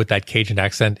LeBlanc with that Cajun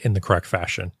accent in the correct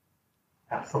fashion.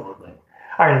 Absolutely.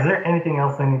 All right, is there anything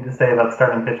else I need to say about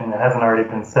starting pitching that hasn't already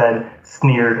been said,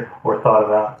 sneered, or thought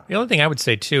about? The only thing I would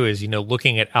say, too, is,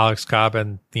 looking at Alex Cobb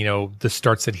and, the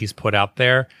starts that he's put out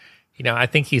there, I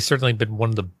think he's certainly been one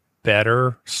of the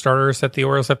better starters that the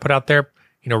Orioles have put out there.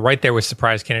 Right there with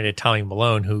surprise candidate Tommy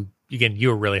Milone, who, again, you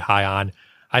were really high on.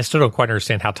 I still don't quite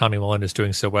understand how Tommy Milone is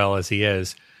doing so well as he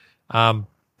is. But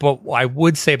what I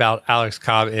would say about Alex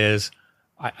Cobb is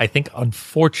I think,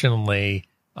 unfortunately,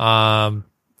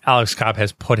 Alex Cobb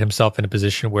has put himself in a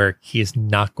position where he is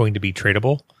not going to be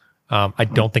tradable. I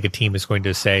don't think a team is going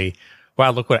to say,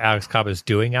 wow, look what Alex Cobb is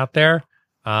doing out there.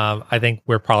 I think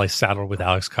we're probably saddled with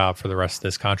Alex Cobb for the rest of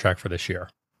this contract for this year.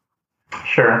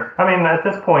 Sure. I mean, at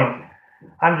this point,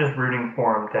 I'm just rooting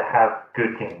for him to have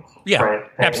good games. Yeah, right?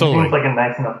 absolutely. He seems like a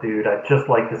nice enough dude. I'd just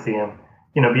like to see him,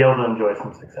 be able to enjoy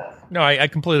some success. No, I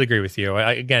completely agree with you.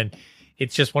 Again,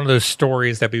 it's just one of those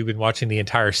stories that we've been watching the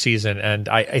entire season. And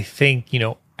I think,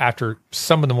 after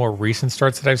some of the more recent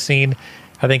starts that I've seen,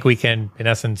 I think we can, in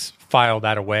essence, file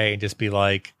that away and just be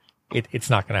like, it's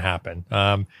not going to happen.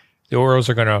 The Orioles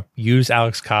are going to use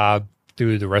Alex Cobb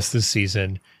through the rest of the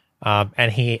season.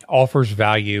 And he offers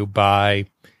value by,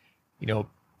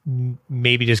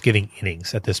 maybe just giving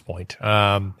innings at this point.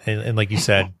 And like you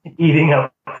said, eating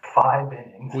up 5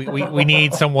 innings. we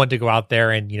need someone to go out there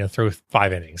and, throw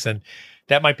 5 innings. And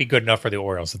that might be good enough for the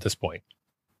Orioles at this point.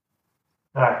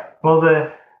 All right. Well,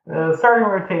 the starting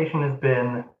rotation has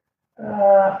been,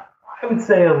 I would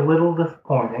say, a little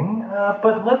disappointing.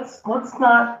 But let's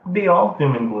not be all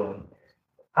doom and gloom.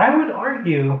 I would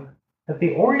argue that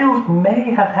the Orioles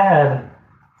may have had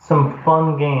some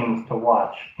fun games to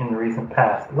watch in the recent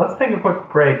past. Let's take a quick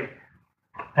break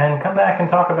and come back and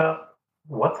talk about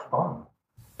what's fun.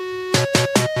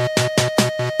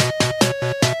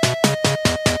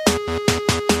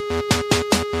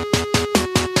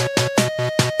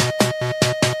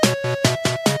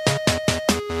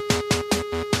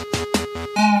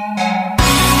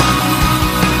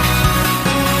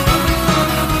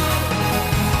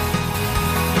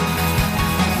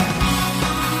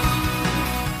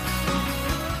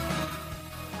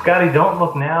 Scotty, don't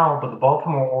look now, but the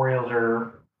Baltimore Orioles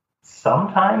are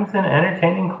sometimes an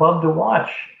entertaining club to watch.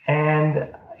 And,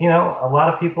 a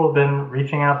lot of people have been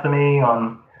reaching out to me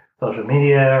on social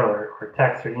media or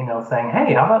text or email saying,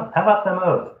 hey, how about them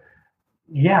O's?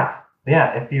 Yeah.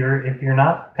 If you're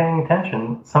not paying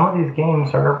attention, some of these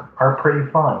games are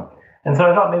pretty fun. And so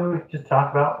I thought maybe we could just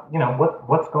talk about,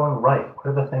 what's going right? What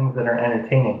are the things that are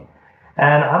entertaining?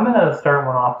 And I'm going to start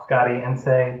one off, Scotty, and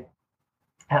say,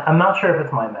 I'm not sure if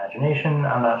it's my imagination.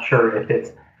 I'm not sure if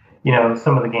it's,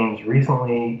 some of the games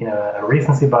recently, a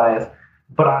recency bias.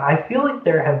 But I feel like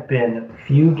there have been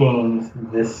few games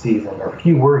this season, or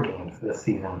fewer games this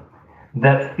season,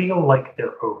 that feel like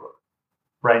they're over,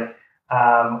 right?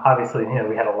 Obviously,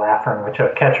 we had a laugher in which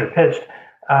a catcher pitched,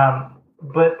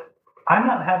 but I'm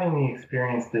not having the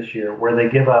experience this year where they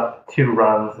give up 2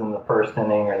 runs in the first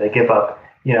inning, or they give up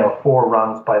 4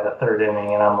 runs by the third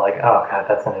inning, and I'm like, oh god,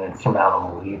 that's an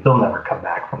insurmountable lead. They'll never come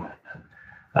back from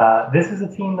that. This is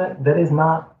a team that is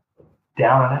not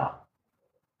down and out.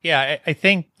 Yeah, I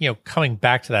think coming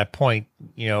back to that point,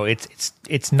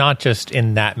 it's not just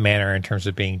in that manner in terms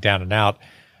of being down and out.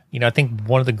 I think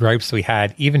one of the gripes we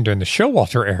had even during the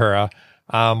Showalter era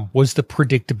was the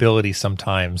predictability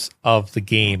sometimes of the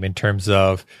game in terms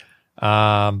of,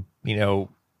 the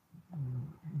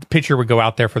pitcher would go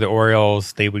out there for the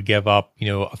Orioles, they would give up,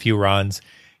 a few runs,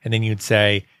 and then you'd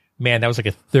say, man, that was like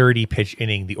a 30 pitch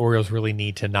inning. The Orioles really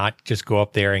need to not just go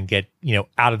up there and get,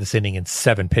 out of this inning in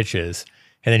 7 pitches.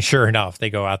 And then sure enough, they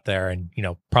go out there and,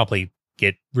 promptly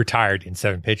get retired in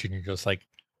 7 pitches. And you're just like,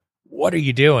 what are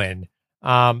you doing?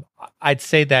 I'd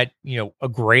say that, a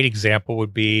great example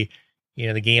would be,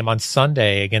 the game on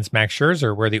Sunday against Max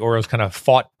Scherzer, where the Orioles kind of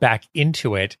fought back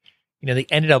into it. They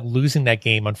ended up losing that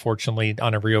game, unfortunately,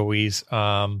 on a Rio Ruiz,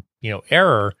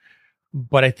 error.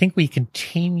 But I think we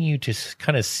continue to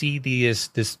kind of see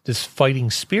this fighting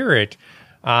spirit,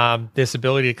 this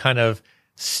ability to kind of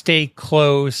stay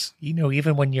close,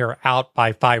 even when you're out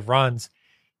by 5 runs,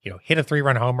 hit a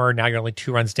 3-run homer. Now you're only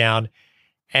 2 runs down.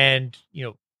 And,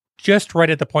 just right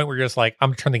at the point where you're just like, I'm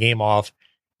going to turn the game off.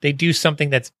 They do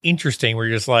something that's interesting where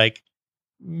you're just like,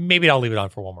 maybe I'll leave it on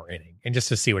for 1 more inning and just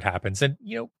to see what happens. And,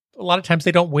 a lot of times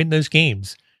they don't win those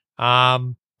games.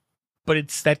 But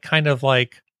it's that kind of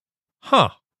like, I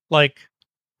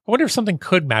wonder if something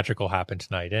could magical happen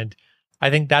tonight. And I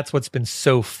think that's what's been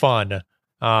so fun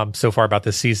so far about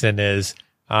this season is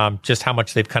just how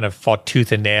much they've kind of fought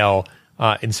tooth and nail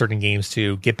in certain games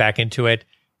to get back into it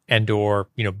and or,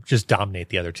 just dominate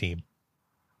the other team.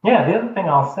 Yeah, the other thing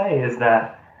I'll say is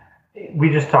that we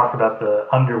just talked about the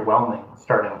underwhelming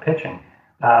starting pitching,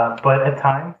 but at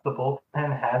times the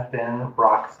bullpen has been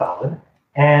rock solid,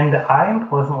 and I am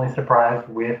pleasantly surprised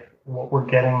with what we're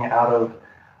getting out of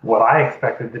what I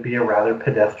expected to be a rather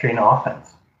pedestrian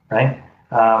offense, right?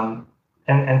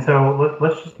 And so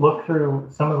let's just look through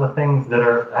some of the things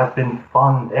that have been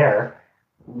fun there.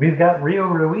 We've got Rio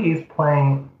Ruiz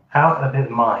playing out of his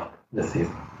mind this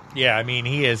season. Yeah, I mean,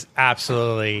 he is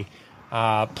absolutely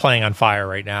playing on fire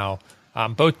right now,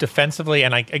 both defensively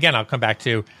and I'll come back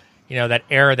to, that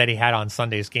error that he had on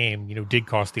Sunday's game, did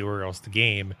cost the Orioles the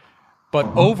game. But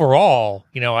overall,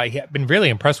 I have been really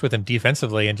impressed with him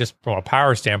defensively and just from a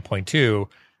power standpoint too.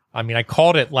 I mean, I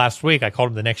called it last week. I called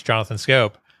him the next Jonathan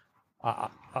Schoop.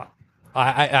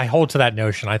 I hold to that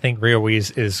notion. I think Rio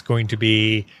Ruiz is going to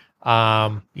be,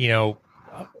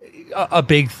 a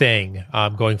big thing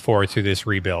going forward through this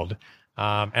rebuild.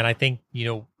 And I think,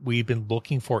 we've been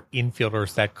looking for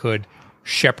infielders that could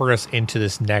shepherd us into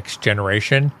this next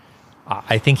generation.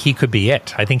 I think he could be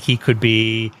it. I think he could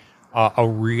be a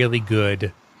really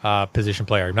good position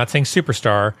player. I'm not saying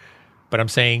superstar, but I'm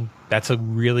saying that's a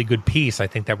really good piece I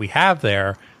think that we have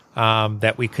there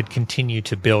that we could continue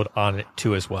to build on it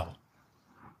too as well.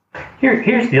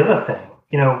 Here's the other thing.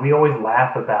 We always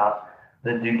laugh about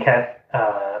the Duquette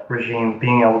regime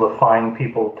being able to find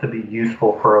people to be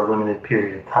useful for a limited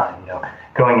period of time.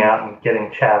 Going out and getting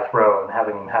Chaz Rowe and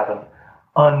having him have an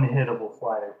unhittable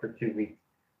slider for 2 weeks.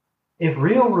 If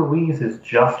Rio Ruiz is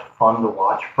just fun to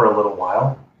watch for a little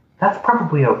while, that's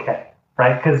probably okay,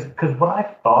 right? Because what I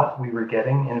thought we were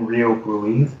getting in Rio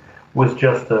Ruiz was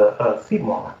just a seat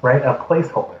warmer, right? A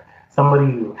placeholder, somebody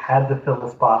who had to fill the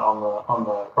spot on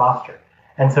the roster.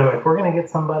 And so if we're going to get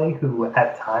somebody who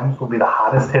at times will be the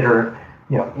hottest hitter,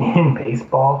 in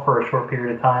baseball for a short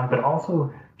period of time, but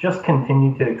also just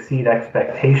continue to exceed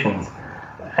expectations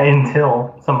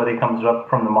until somebody comes up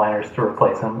from the minors to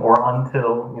replace him, or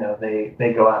until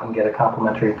they go out and get a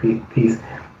complimentary piece,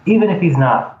 even if he's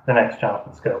not the next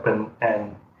Jonathan Schoop,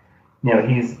 and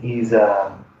he's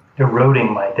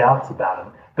eroding my doubts about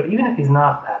him. But even if he's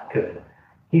not that good,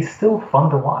 he's still fun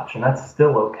to watch, and that's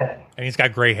still okay. And he's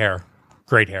got great hair.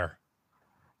 Great hair.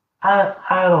 I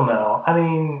don't know. I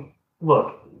mean,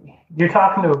 look, you're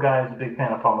talking to a guy who's a big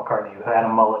fan of Paul McCartney, who had a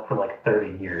mullet for like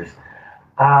 30 years.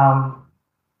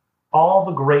 All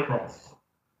the greatness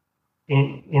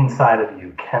inside of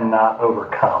you cannot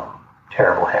overcome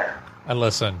terrible hair. And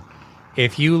listen,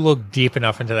 if you look deep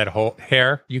enough into that whole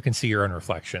hair, you can see your own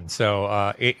reflection.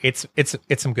 So it's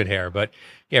some good hair. But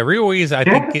yeah, Rio Ruiz, I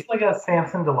think it's like a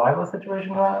Samson Delilah situation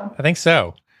going on. I think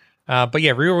so. But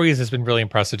yeah, Rio Ruiz has been really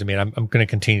impressive to me, and I'm going to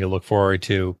continue to look forward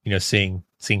to seeing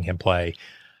him play.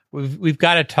 We've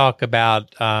got to talk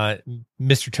about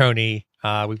Mr. Tony.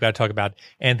 We've got to talk about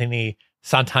Anthony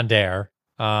Santander.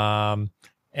 He's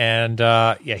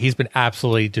been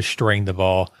absolutely destroying the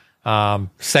ball.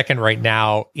 Second right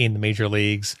now in the major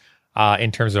leagues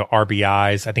in terms of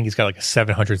RBIs. I think he's got like a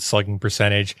 700 slugging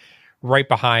percentage, right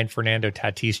behind Fernando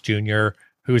Tatis Jr.,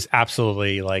 who is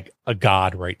absolutely like a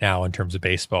god right now in terms of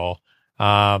baseball.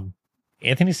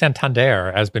 Anthony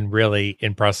Santander has been really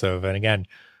impressive. And again,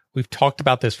 we've talked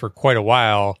about this for quite a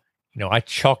while. I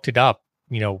chalked it up,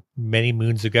 many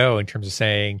moons ago in terms of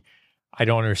saying, I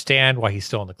don't understand why he's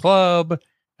still in the club.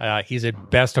 He's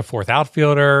at best a fourth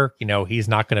outfielder. He's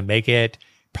not going to make it.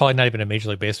 Probably not even a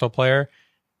Major League Baseball player.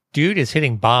 Dude is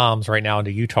hitting bombs right now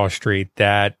into Utah Street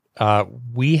that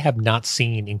we have not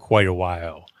seen in quite a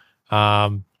while.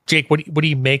 Jake, what do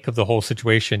you make of the whole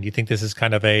situation? Do you think this is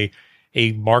kind of a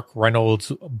Mark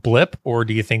Reynolds blip, or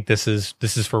do you think this is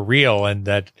for real and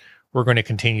that we're going to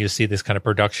continue to see this kind of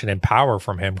production and power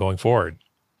from him going forward?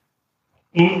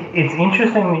 It's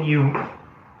interesting that you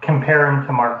compare him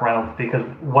to Mark Reynolds, because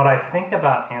what I think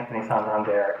about Anthony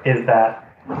Santander is that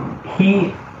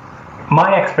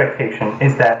my expectation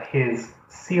is that his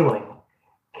ceiling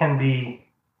can be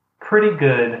pretty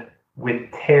good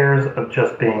with tears of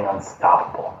just being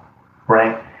unstoppable,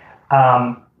 right?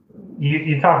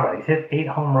 You talk about it. He's hit 8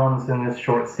 home runs in this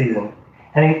short season,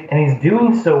 and he's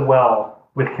doing so well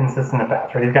with consistent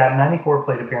at-bats, right? He's got 94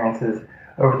 plate appearances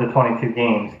over the 22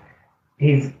 games.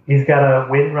 He's got a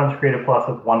weighted runs created plus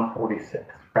of 146,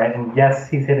 right? And yes,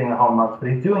 he's hitting the home runs,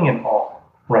 but he's doing it all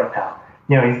right now.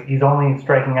 He's only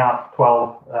striking out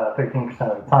 13%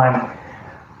 of the time.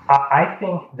 I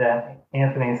think that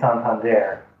Anthony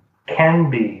Santander can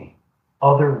be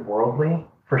otherworldly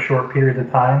for short periods of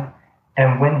time,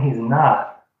 and when he's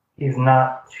not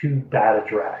too bad a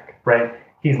drag, right?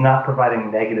 He's not providing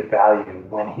negative value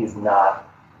when he's not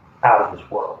out of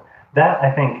this world. That,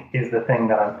 I think, is the thing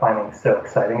that I'm finding so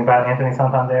exciting about Anthony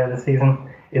Santander this season,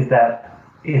 is that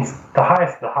it's the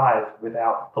highest of the highs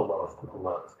without the lowest of the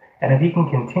lows. And if he can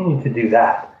continue to do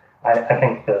that, I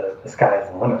think the sky is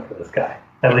the limit for this guy,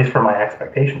 at least for my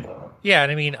expectations of him. Yeah,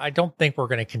 and I mean, I don't think we're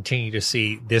going to continue to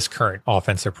see this current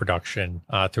offensive production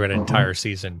throughout an entire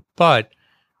season. But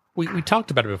we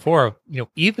talked about it before.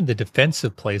 Even the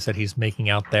defensive plays that he's making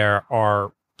out there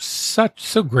are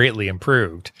so greatly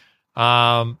improved.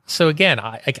 So again,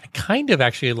 I kind of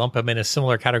actually lump him in a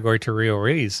similar category to Rio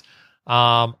Ruiz.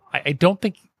 I don't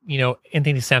think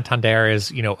Anthony Santander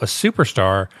is a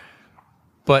superstar,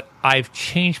 but I've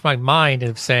changed my mind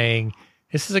of saying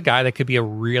this is a guy that could be a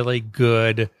really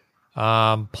good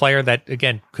player that,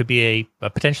 again, could be a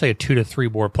potentially a 2 to 3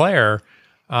 WAR player,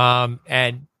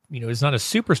 and is not a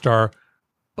superstar,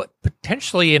 but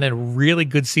potentially in a really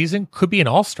good season could be an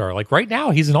all-star. Like right now,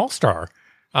 he's an all-star.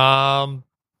 And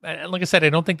like I said, I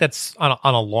don't think that's on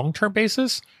a long-term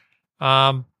basis,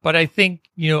 but I think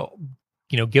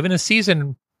given a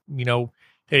season that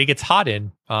he gets hot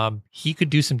in, he could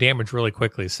do some damage really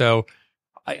quickly. So.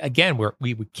 Again,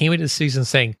 we came into the season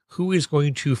saying who is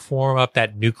going to form up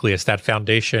that nucleus, that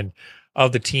foundation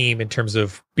of the team in terms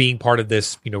of being part of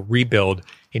this, rebuild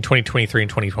in 2023 and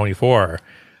 2024.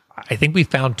 I think we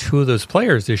found 2 of those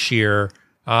players this year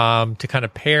to kind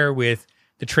of pair with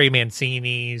the Trey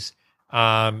Mancinis,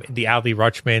 the Adley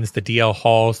Rutschmans, the DL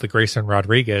Halls, the Grayson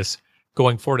Rodriguez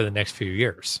going forward to the next few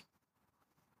years.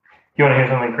 You want to hear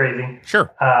something crazy?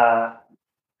 Sure.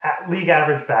 League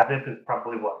average BABIP is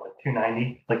probably like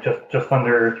 290, like just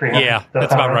under 300. Yeah,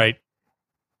 that's about right.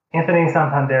 Anthony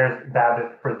Santander's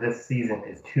BABIP for this season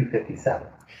is 257.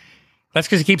 That's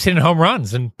because he keeps hitting home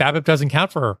runs, and BABIP doesn't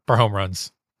count for home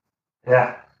runs.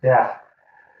 Yeah.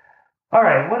 All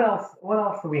right, what else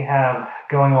do we have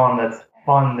going on that's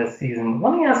fun this season?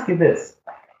 Let me ask you this: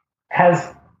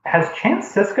 Has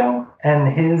Chance Sisco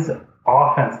and his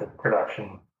offensive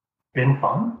production been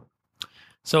fun?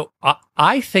 So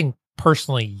I think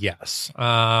personally, yes.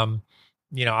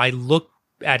 I look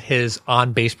at his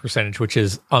on-base percentage, which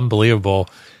is unbelievable,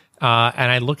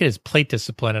 and I look at his plate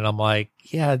discipline, and I'm like,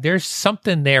 yeah, there's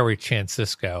something there with Chance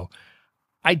Sisco.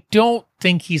 I don't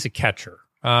think he's a catcher.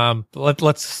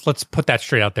 Let's put that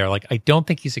straight out there. Like, I don't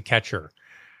think he's a catcher,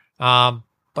 but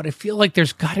I feel like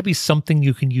there's got to be something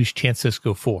you can use Chance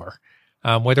Sisco for,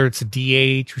 whether it's a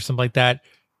DH or something like that.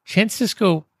 Chance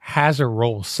Sisco has a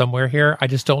role somewhere here. I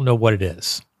just don't know what it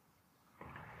is.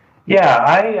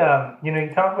 Yeah, you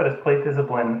talk about his plate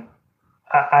discipline.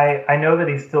 I know that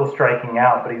he's still striking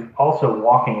out, but he's also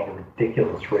walking at a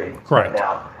ridiculous rate right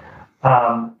now.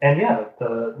 And yeah,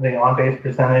 the on-base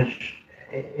percentage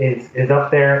is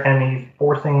up there, and he's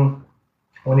forcing,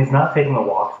 when he's not taking the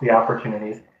walks, the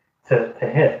opportunities to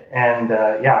hit. And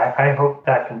I hope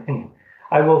that continues.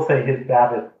 I will say his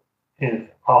BABIP is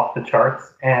off the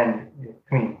charts, and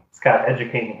I mean, Scott,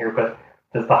 educate me here, but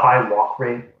does the high walk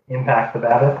rate impact the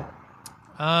BABIP?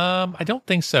 I don't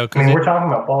think so. I mean, we're talking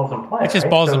about balls in play. It's just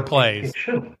right? balls so in plays. It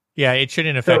shouldn't. Yeah, it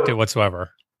shouldn't affect it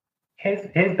whatsoever. His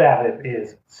BABIP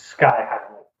is sky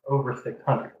high, like over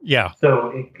 600. Yeah.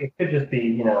 So it could just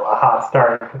be a hot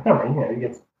start. Because remember, he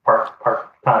gets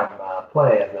part-time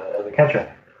play as a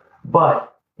catcher.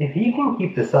 But if he can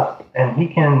keep this up and he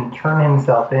can turn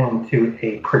himself into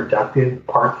a productive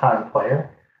part-time player,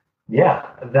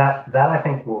 that I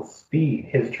think will speed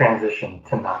his transition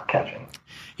to not catching.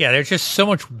 Yeah, there's just so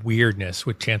much weirdness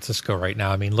with Francisco right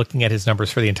now. I mean, looking at his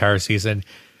numbers for the entire season,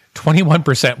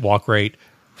 21% walk rate,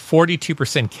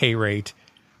 42% K rate,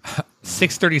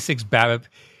 636 BABIP.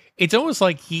 It's almost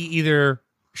like he either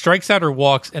strikes out or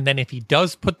walks, and then if he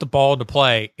does put the ball into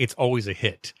play, it's always a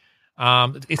hit.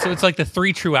 So it's like the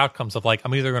three true outcomes of like,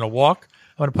 I'm either going to walk,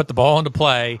 I'm going to put the ball into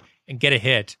play and get a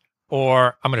hit,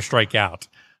 or I'm going to strike out.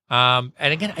 And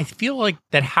again, I feel like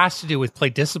that has to do with play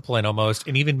discipline almost,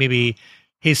 and even maybe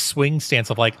his swing stance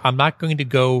of like, I'm not going to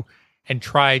go and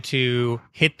try to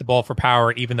hit the ball for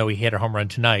power, even though he hit a home run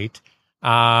tonight.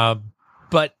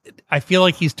 But I feel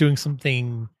like he's doing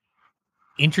something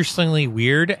interestingly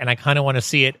weird, and I kind of want to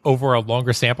see it over a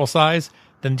longer sample size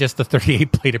than just the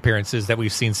 38 plate appearances that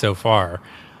we've seen so far.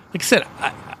 Like I said,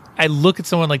 I look at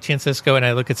someone like Francisco and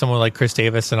I look at someone like Chris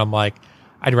Davis, and I'm like,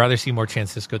 I'd rather see more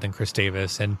Francisco than Chris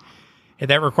Davis. And if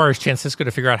that requires Francisco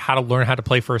to figure out how to learn how to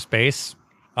play first base,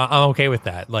 I'm okay with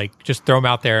that. Like, just throw him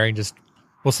out there and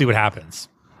we'll see what happens.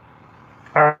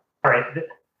 All right.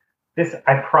 This,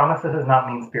 I promise this is not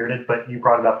mean-spirited, but you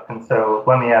brought it up, and so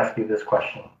let me ask you this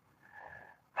question.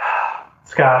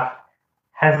 Scott,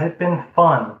 has it been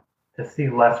fun to see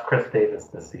less Chris Davis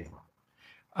this season?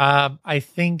 I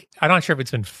think, I'm not sure if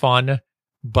it's been fun,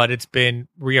 but it's been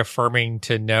reaffirming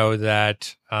to know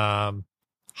that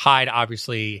Hyde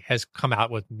obviously has come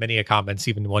out with many comments,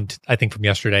 even one, I think, from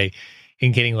yesterday,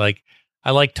 in getting like,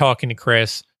 I like talking to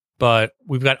Chris, but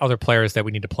we've got other players that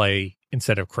we need to play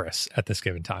instead of Chris at this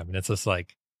given time. And it's just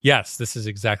like, yes, this is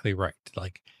exactly right.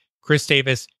 Like, Chris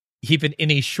Davis, even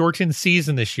in a shortened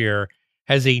season this year,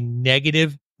 has a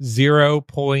negative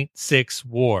 0.6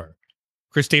 WAR.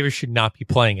 Chris Davis should not be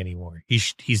playing anymore.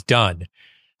 He's done.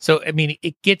 So, I mean,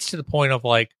 it gets to the point of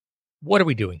like, what are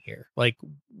we doing here? Like,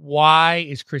 why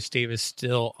is Chris Davis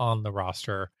still on the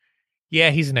roster? Yeah,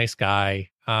 he's a nice guy.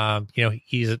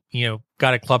 He's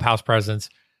got a clubhouse presence.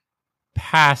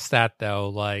 Past that, though,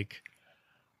 like,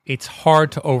 it's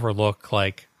hard to overlook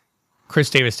like Chris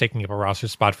Davis taking up a roster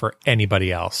spot for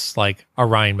anybody else, like a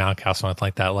Ryan Mountcastle, something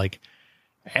like that. Like,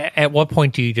 at what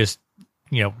point do you just,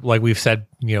 like we've said,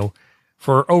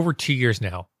 for over 2 years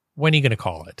now, when are you going to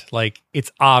call it? Like,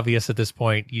 it's obvious at this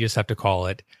point. You just have to call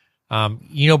it.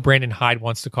 Brandon Hyde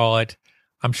wants to call it.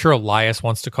 I'm sure Elias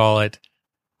wants to call it.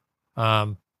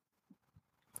 I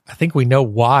think we know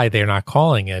why they're not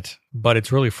calling it, but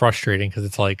it's really frustrating because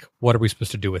it's like, what are we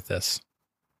supposed to do with this?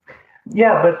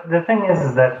 Yeah, but the thing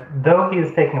is that though he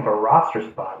is taking up a roster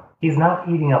spot, he's not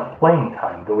eating up playing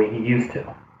time the way he used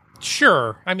to.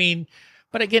 Sure. I mean,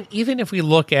 but again, even if we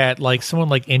look at like someone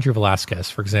like Andrew Velasquez,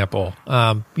 for example,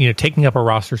 taking up a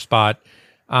roster spot,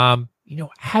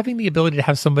 having the ability to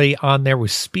have somebody on there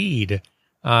with speed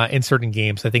in certain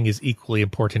games, I think is equally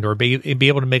important, or be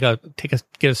able to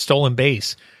get a stolen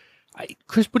base.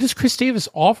 What does Chris Davis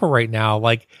offer right now?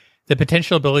 Like, the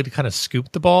potential ability to kind of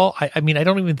scoop the ball. I mean, I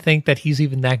don't even think that he's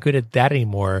even that good at that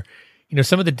anymore.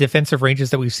 Some of the defensive ranges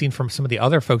that we've seen from some of the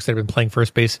other folks that have been playing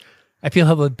first base, I feel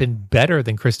have been better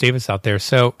than Chris Davis out there.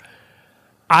 So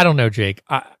I don't know, Jake.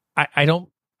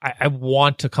 I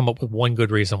want to come up with one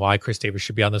good reason why Chris Davis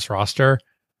should be on this roster,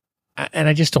 and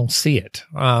I just don't see it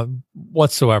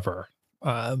whatsoever.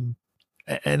 And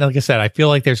like I said, I feel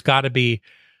like there's got to be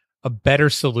a better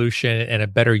solution and a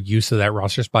better use of that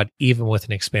roster spot, even with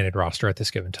an expanded roster at this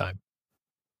given time.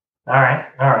 All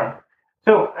right.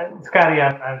 So, Scotty,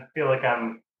 I feel like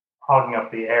I'm hogging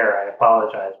up the air. I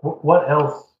apologize. What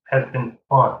else has been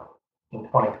fun in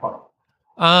 2020?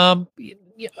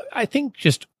 I think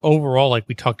just overall, like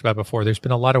we talked about before, there's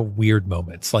been a lot of weird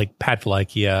moments, like Pat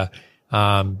Valaika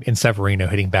and Severino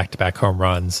hitting back-to-back home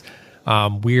runs,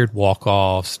 weird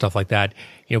walk-offs, stuff like that.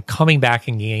 Coming back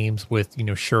in games with,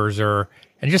 Scherzer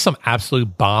and just some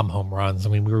absolute bomb home runs. I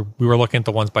mean, we were looking at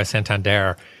the ones by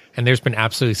Santander, and there's been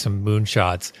absolutely some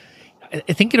moonshots.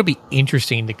 I think it'll be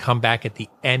interesting to come back at the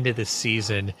end of the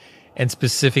season and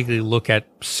specifically look at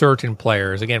certain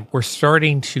players. Again, we're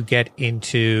starting to get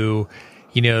into,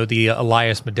 the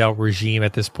Elias Medell regime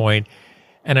at this point.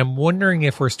 And I'm wondering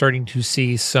if we're starting to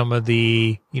see some of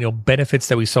the, benefits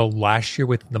that we saw last year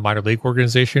with the minor league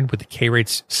organization, with the K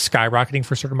rates skyrocketing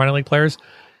for certain minor league players.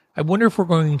 I wonder if we're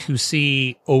going to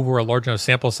see, over a large enough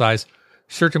sample size,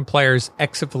 certain players'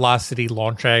 exit velocity,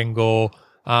 launch angle,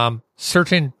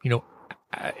 certain,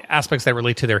 aspects that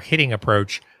relate to their hitting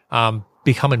approach,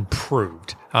 become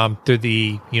improved through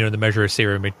the measure of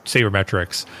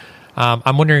sabermetrics.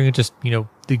 I'm wondering if just,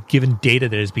 the given data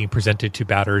that is being presented to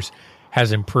batters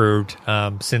has improved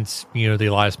since, the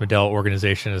Elias Medell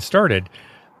organization has started.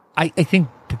 I think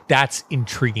that's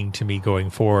intriguing to me going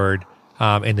forward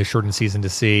in the shortened season to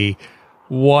see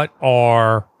what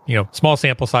are, small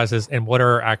sample sizes and what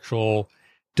are actual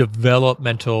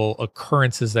developmental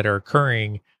occurrences that are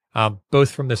occurring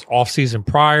both from this offseason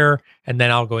prior and then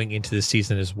now going into the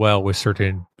season as well with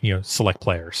certain, select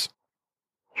players.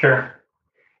 Sure.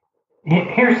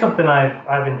 Here's something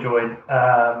I've enjoyed.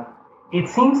 It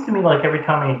seems to me like every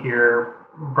time I hear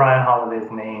Brian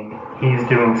Holiday's name, he's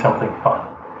doing something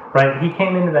fun, right? He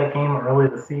came into that game early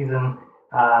this season,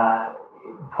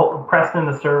 pressed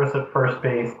into service at first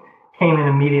base, came in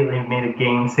immediately and made a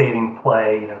game-saving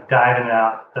play, diving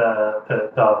out to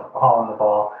haul in the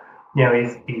ball.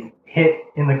 He's hit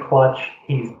in the clutch.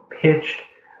 He's pitched.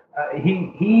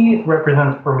 He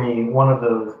represents for me one of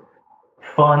those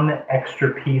fun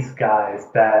extra piece guys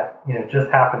that just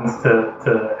happens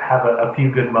to have a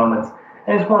few good moments,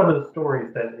 and it's one of those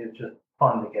stories that is just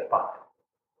fun to get by.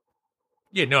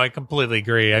 Yeah, no, I completely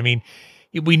agree. I mean,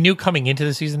 we knew coming into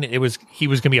the season he was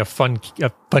going to be a fun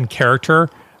character.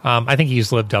 I think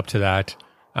he's lived up to that.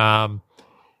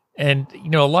 And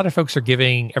a lot of folks are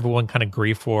giving everyone kind of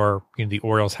grief for the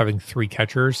Orioles having 3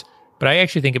 catchers, but I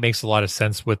actually think it makes a lot of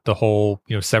sense with the whole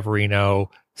Severino,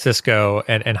 Cisco,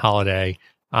 and Holiday.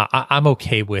 I'm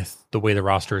okay with the way the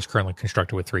roster is currently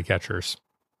constructed with 3 catchers.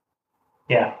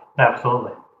 Yeah,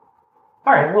 absolutely.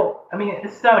 All right. Well, I mean,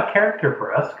 this is out of character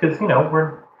for us because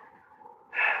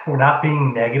we're not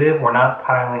being negative, we're not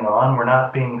piling on, we're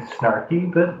not being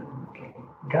snarky. But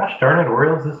gosh darn it,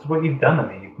 Orioles, this is what you've done to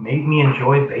me. You've made me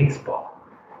enjoy baseball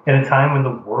in a time when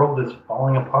the world is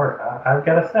falling apart. I've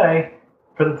got to say,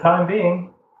 for the time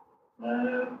being,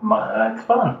 it's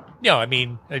fun. Yeah, I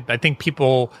mean, I think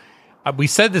people, we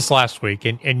said this last week,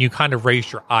 and you kind of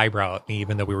raised your eyebrow at me,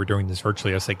 even though we were doing this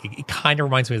virtually. I was like, it kind of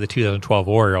reminds me of the 2012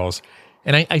 Orioles.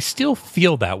 And I still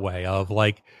feel that way of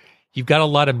like, you've got a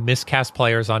lot of miscast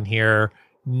players on here,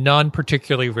 none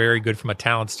particularly very good from a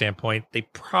talent standpoint. They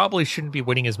probably shouldn't be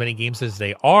winning as many games as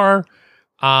they are.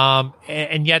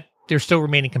 And yet they're still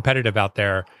remaining competitive out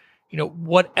there.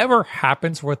 Whatever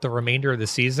happens with the remainder of the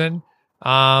season,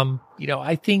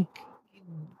 I think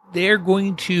they're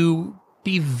going to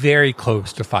be very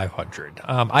close to 500.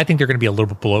 I think they're going to be a little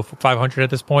bit below 500 at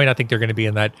this point. I think they're going to be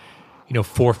in that,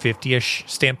 450-ish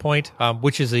standpoint,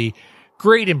 which is a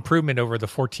great improvement over the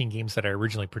 14 games that I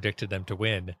originally predicted them to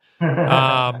win.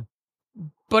 But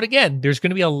again, there's going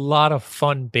to be a lot of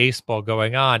fun baseball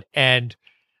going on. And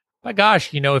my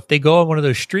gosh, if they go on one of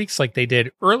those streaks like they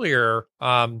did earlier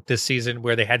this season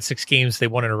where they had 6 games they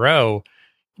won in a row,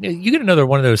 you get another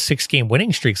one of those 6-game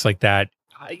winning streaks like that,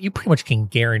 you pretty much can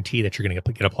guarantee that you're going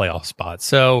to get a playoff spot.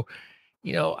 So,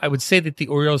 I would say that the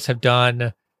Orioles have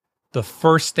done the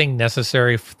first thing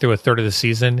necessary through a third of the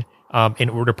season in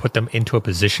order to put them into a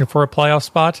position for a playoff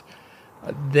spot.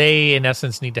 They, in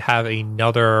essence, need to have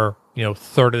another,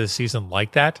 third of the season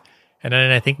like that. And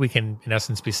then I think we can, in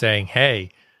essence, be saying,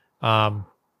 hey,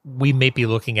 we may be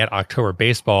looking at October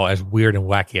baseball, as weird and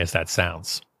wacky as that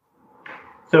sounds.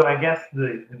 So I guess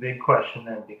the big question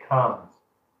then becomes,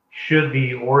 should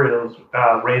the Orioles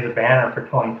raise a banner for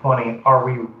 2020, are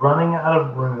we running out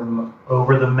of room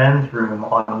over the men's room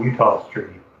on Utah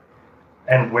Street?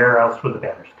 And where else would the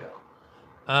banners go?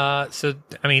 So,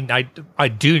 I mean,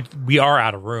 we are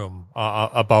out of room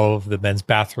above the men's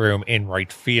bathroom in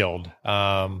right field,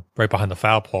 right behind the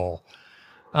foul pole.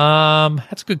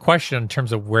 That's a good question in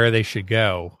terms of where they should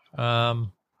go. I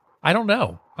don't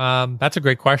know. That's a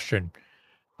great question.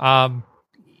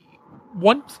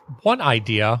 One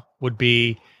idea would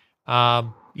be,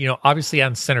 obviously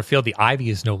on center field, the ivy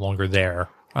is no longer there.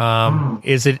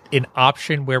 Is it an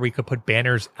option where we could put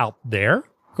banners out there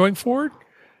going forward?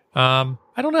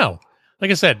 I don't know.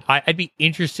 Like I said, I'd be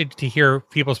interested to hear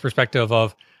people's perspective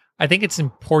of, I think it's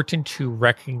important to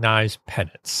recognize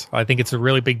pennants. I think it's a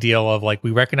really big deal of like,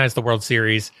 we recognize the World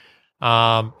Series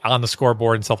on the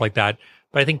scoreboard and stuff like that.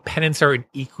 But I think pennants are an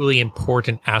equally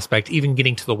important aspect. Even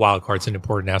getting to the wild card's an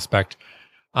important aspect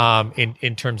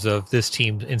in terms of this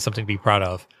team and something to be proud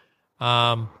of.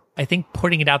 I think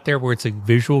putting it out there where it's a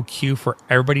visual cue for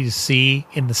everybody to see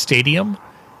in the stadium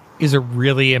is a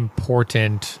really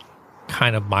important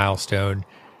kind of milestone.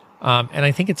 And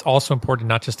I think it's also important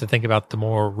not just to think about the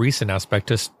more recent aspect,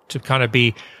 just to kind of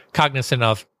be cognizant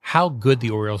of how good the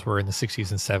Orioles were in the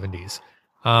 60s and 70s.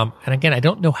 And again, I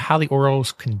don't know how the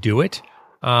Orioles can do it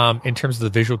in terms of the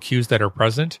visual cues that are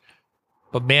present.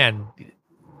 But man,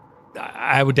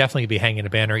 I would definitely be hanging a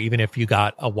banner, even if you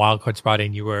got a wild card spot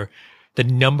and you were the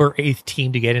number 8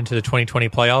 team to get into the 2020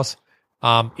 playoffs.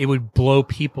 It would blow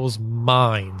people's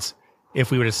minds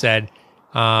if we would have said,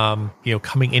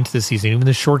 coming into the season, even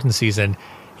the shortened season,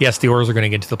 yes, the Orioles are going to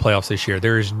get into the playoffs this year.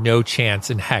 There is no chance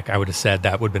in heck I would have said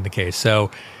that would have been the case.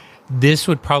 So this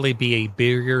would probably be a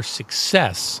bigger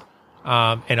success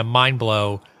and a mind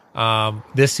blow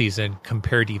this season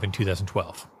compared to even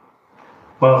 2012.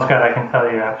 Well, Scott, I can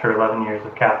tell you after 11 years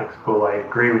of Catholic school, I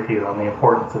agree with you on the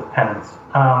importance of penance.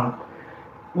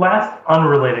 Last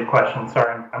unrelated question.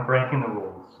 Sorry, I'm breaking the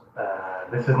rules.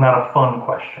 This is not a fun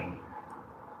question.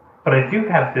 But I do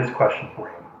have this question for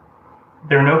you.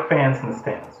 There are no fans in the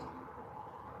stands.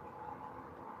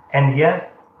 And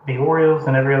yet, the Orioles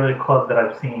and every other club that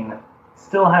I've seen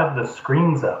still have the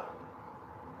screens up.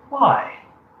 Why?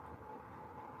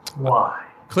 Why?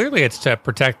 Clearly, it's to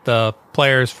protect the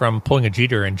players from pulling a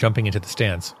Jeter and jumping into the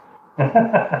stands.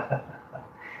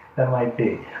 That might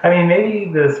be. I mean,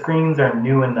 maybe the screens are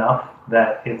new enough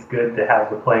that it's good to have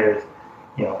the players,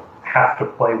 have to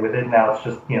play with it. Now it's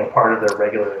just, part of their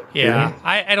regular Yeah,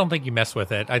 I don't think you mess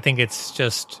with it. I think it's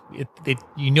just, it's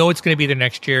going to be there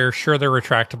next year. Sure, they're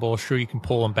retractable. Sure, you can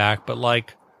pull them back. But,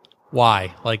 why?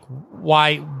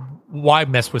 Why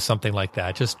mess with something like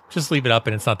that? Just leave it up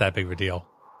and it's not that big of a deal.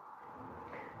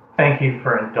 Thank you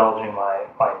for indulging my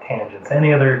tangents.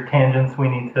 Any other tangents we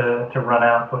need to run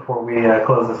out before we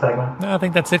close the segment? No, I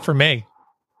think that's it for me.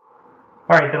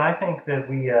 All right, then I think that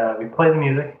we play the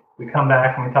music, we come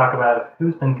back and we talk about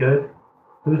who's been good,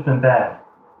 who's been bad,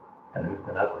 and who's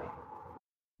been ugly.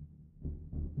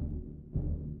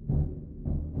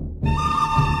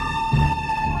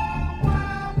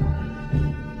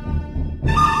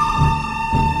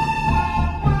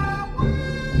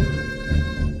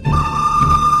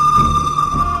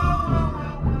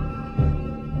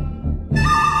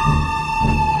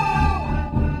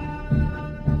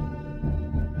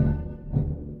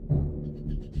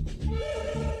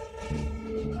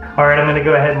 All right, I'm going to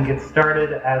go ahead and get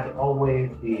started. As always,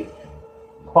 the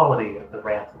quality of the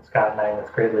rants of Scott and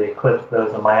Agnes greatly eclipse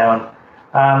those of my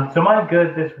own. So my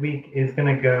good this week is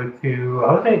going to go to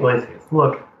Jose Iglesias.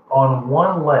 Look, on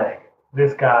one leg,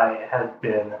 this guy has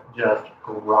been just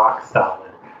rock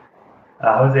solid.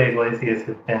 Jose Iglesias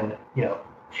has been,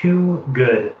 too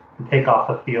good to take off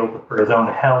the field for his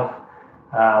own health.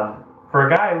 For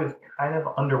a guy who was kind of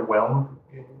underwhelmed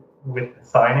with the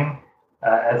signing,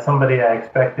 as somebody, I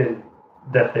expected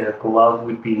that their glove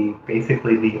would be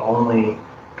basically the only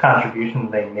contribution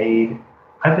they made.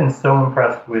 I've been so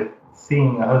impressed with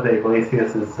seeing Jose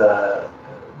Iglesias'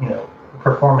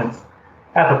 performance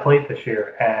at the plate this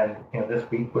year, and this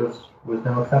week was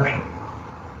no exception.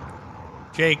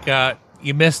 Jake,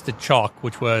 you missed the chalk,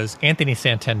 which was Anthony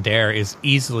Santander is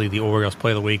easily the Orioles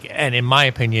Player of the Week, and in my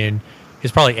opinion,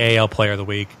 is probably AL Player of the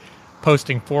Week,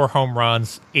 posting 4 home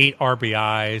runs, 8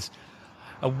 RBIs,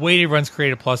 a weighted runs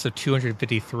created plus of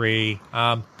 253.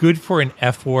 Good for an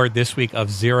FWAR this week of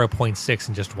 0.6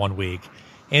 in just 1 week.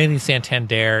 Anthony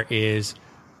Santander is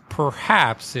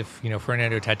perhaps, if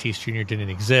Fernando Tatis Jr.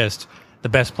 didn't exist, the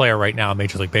best player right now in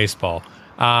Major League Baseball.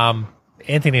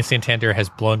 Anthony Santander has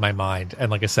blown my mind.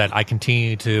 And like I said, I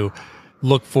continue to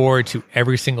look forward to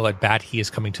every single at-bat he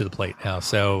is coming to the plate now.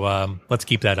 So let's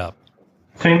keep that up.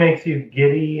 So he makes you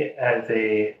giddy as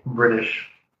a British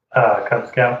Cub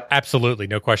Scout? Absolutely,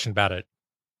 no question about it.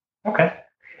 Okay.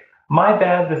 My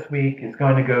bad this week is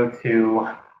going to go to,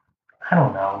 I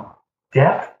don't know,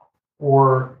 depth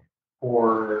or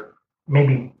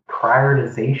maybe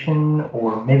prioritization,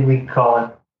 or maybe we call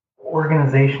it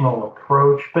organizational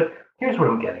approach. But here's what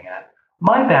I'm getting at.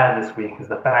 My bad this week is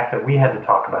the fact that we had to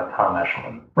talk about Tom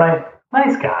Eshelman, right?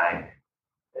 Nice guy,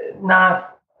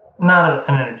 not an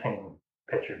entertaining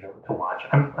pitcher to watch.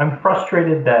 I'm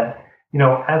frustrated that,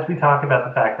 as we talk about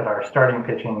the fact that our starting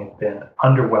pitching has been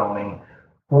underwhelming,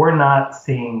 we're not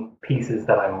seeing pieces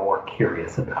that I'm more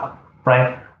curious about,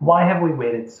 right? Why have we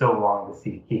waited so long to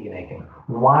see Keegan Aiken?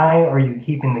 Why are you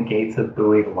keeping the gates of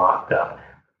Bowie locked up?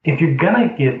 If you're going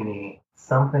to give me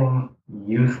something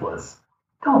useless,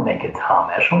 don't make it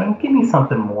Tom Eshelman. Give me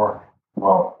something more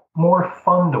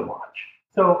fun to watch.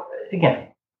 So, again,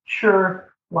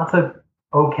 sure, lots of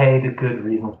okay to good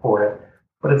reasons for it,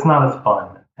 but it's not as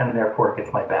fun, and therefore it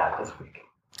gets my bad this week.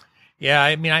 Yeah,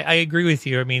 I mean, I agree with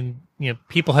you. I mean,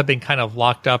 people have been kind of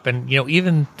locked up, and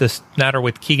even this matter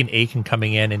with Keegan Aiken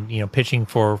coming in and pitching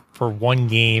for one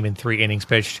game and 3 innings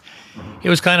pitched, it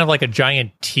was kind of like a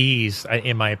giant tease,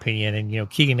 in my opinion. And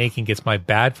Keegan Aiken gets my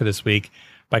bad for this week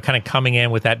by kind of coming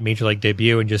in with that major league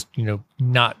debut and just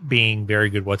not being very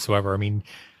good whatsoever. I mean,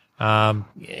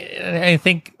 I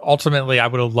think ultimately I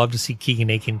would have loved to see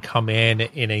Keegan Aiken come in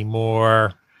a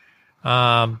more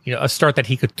a start that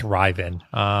he could thrive in.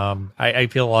 I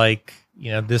feel like,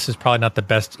 this is probably not the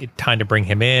best time to bring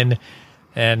him in.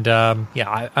 And,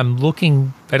 I'm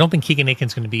looking, I don't think Keegan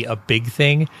Aiken's going to be a big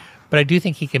thing, but I do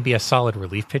think he can be a solid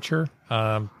relief pitcher,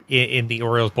 in the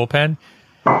Orioles bullpen.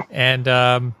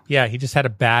 And, he just had a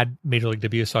bad major league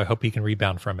debut, so I hope he can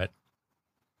rebound from it.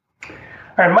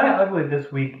 All right, my ugly this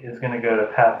week is going to go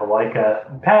to Pat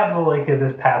Valaika. Pat Valaika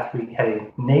this past week had a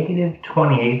negative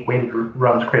 28 weighted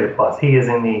runs created plus. He is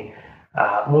in the,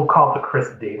 we'll call it the Chris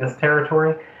Davis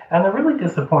territory. And the really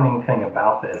disappointing thing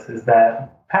about this is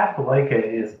that Pat Valaika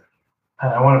is,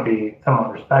 and I want to be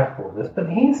somewhat respectful of this, but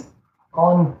he's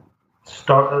on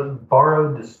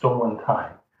borrowed to stolen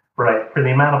time, right, for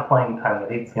the amount of playing time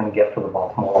that he's going to get for the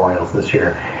Baltimore Orioles this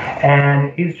year.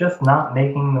 And he's just not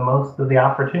making the most of the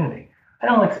opportunity. I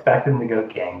don't expect him to go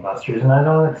gangbusters, and I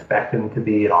don't expect him to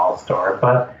be an all-star,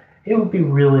 but it would be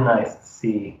really nice to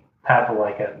see Pat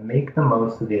Valaika make the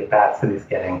most of the at-bats that he's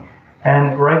getting.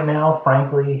 And right now,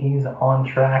 frankly, he's on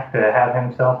track to have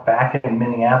himself back in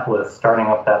Minneapolis starting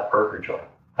up that burger joint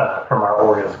from our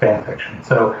Orioles fan fiction.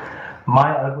 So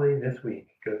my ugly this week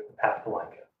goes to Pat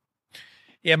Valaika.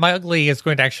 Yeah, my ugly is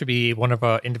going to actually be one of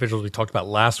individuals we talked about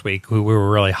last week who we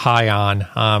were really high on,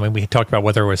 and we talked about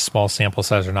whether it was small sample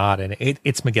size or not, and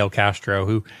it's Miguel Castro,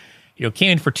 who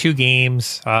came in for 2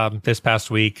 games this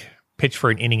past week, pitched for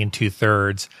an inning and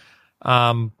 2/3,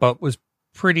 but was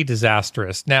pretty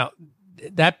disastrous. Now,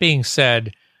 that being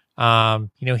said,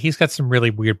 he's got some really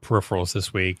weird peripherals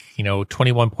this week.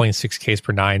 21.6 Ks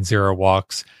per 9, 0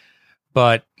 walks.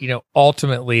 But,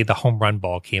 ultimately the home run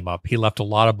ball came up. He left a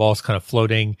lot of balls kind of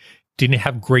floating, didn't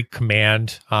have great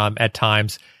command at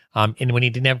times. And when he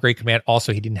didn't have great command,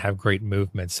 also he didn't have great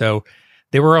movement. So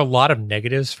there were a lot of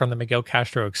negatives from the Miguel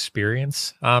Castro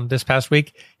experience this past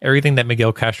week. Everything that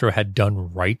Miguel Castro had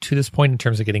done right to this point in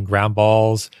terms of getting ground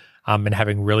balls and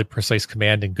having really precise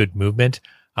command and good movement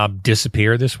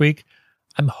disappear this week.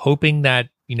 I'm hoping that,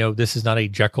 this is not a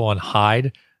Jekyll and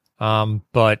Hyde.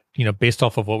 But, based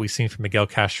off of what we've seen from Miguel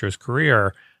Castro's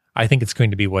career, I think it's going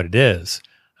to be what it is.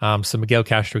 So Miguel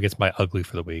Castro gets my ugly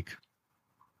for the week.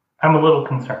 I'm a little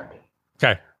concerned.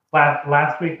 Okay.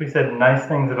 Last week we said nice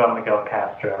things about Miguel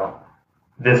Castro.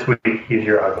 This week he's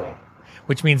your ugly.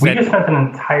 Which means we just spent an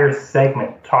entire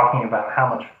segment talking about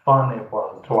how much fun it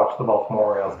was to watch the Baltimore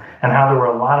Orioles and how there were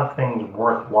a lot of things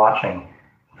worth watching.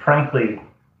 Frankly,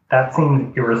 that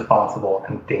seems irresponsible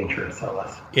and dangerous of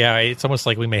us. Yeah, it's almost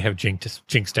like we may have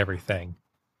jinxed everything.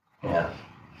 Yeah.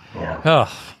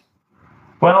 Oh.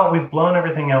 Well, we've blown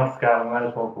everything else, Scott. We might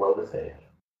as well blow the save.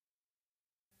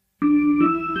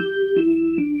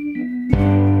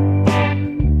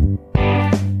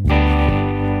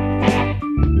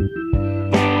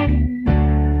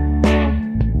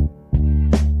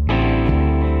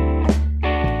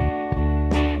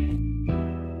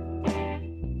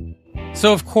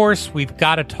 So, of course, we've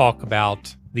got to talk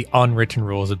about the unwritten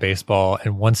rules of baseball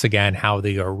and once again how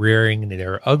they are rearing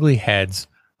their ugly heads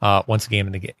once again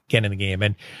in the game.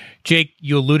 And Jake,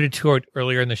 you alluded to it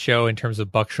earlier in the show in terms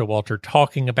of Buck Showalter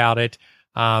talking about it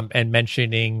and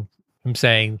mentioning him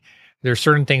saying there are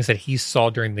certain things that he saw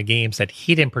during the games that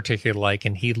he didn't particularly like,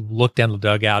 and he looked down the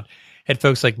dugout at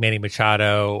folks like Manny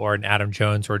Machado or an Adam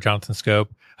Jones or Jonathan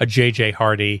Scope, a J.J.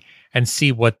 Hardy, and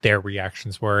see what their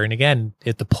reactions were. And again,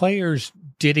 if the players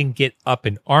didn't get up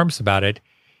in arms about it,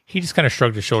 he just kind of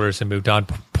shrugged his shoulders and moved on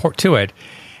to it.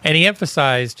 And he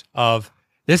emphasized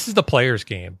this is the players'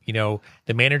 game.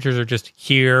 The managers are just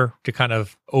here to kind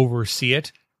of oversee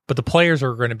it, but the players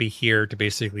are going to be here to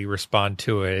basically respond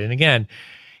to it. And again,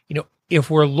 if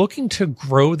we're looking to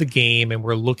grow the game and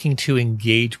we're looking to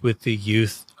engage with the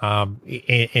youth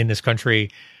in this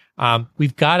country,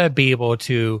 we've got to be able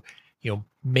to,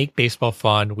 make baseball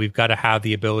fun. We've got to have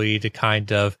the ability to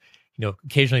kind of,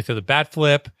 occasionally throw the bat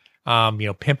flip,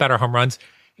 pimp out our home runs.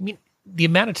 I mean, the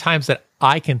amount of times that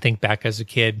I can think back as a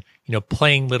kid,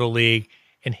 playing Little League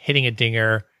and hitting a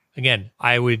dinger, again,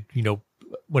 I would,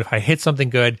 if I hit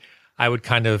something good, I would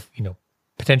kind of,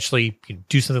 potentially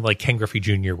do something like Ken Griffey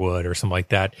Jr. would or something like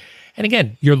that. And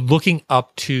again, you're looking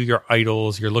up to your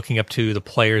idols. You're looking up to the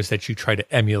players that you try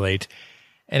to emulate.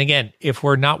 And again, if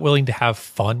we're not willing to have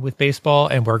fun with baseball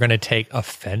and we're going to take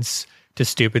offense to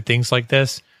stupid things like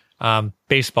this,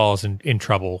 baseball is in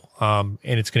trouble, and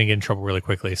it's going to get in trouble really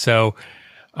quickly. So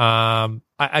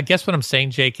I guess what I'm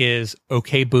saying, Jake, is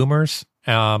okay, boomers,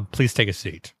 please take a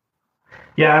seat.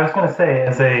 Yeah, I was going to say,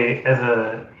 as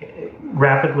a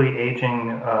rapidly aging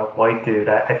white dude,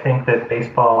 I think that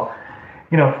baseball,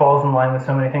 falls in line with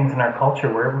so many things in our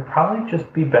culture where it would probably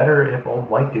just be better if old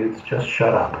white dudes just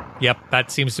shut up. Yep,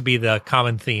 that seems to be the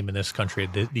common theme in this country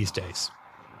these days.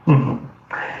 Mm-hmm.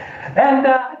 And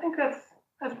I think that's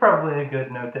probably a good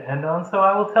note to end on. So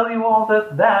I will tell you all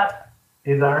that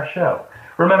is our show.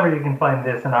 Remember, you can find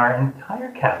this and our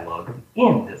entire catalog of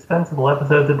indispensable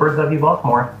episodes at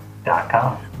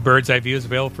birdseyeviewbaltimore.com. Bird's Eye View is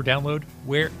available for download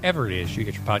wherever it is you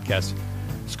get your podcasts.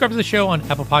 Subscribe to the show on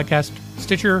Apple Podcasts,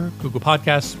 Stitcher, Google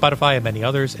Podcasts, Spotify, and many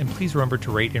others. And please remember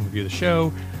to rate and review the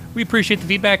show. We appreciate the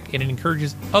feedback, and it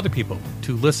encourages other people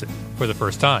to listen for the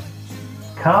first time.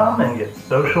 Come and get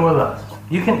social with us.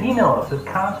 You can email us at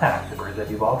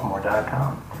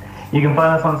contact@birdseyeviewbaltimore.com. You can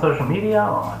find us on social media,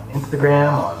 on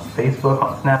Instagram, on Facebook,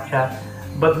 on Snapchat.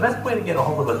 But the best way to get a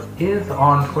hold of us is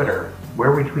on Twitter,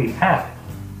 where we tweet at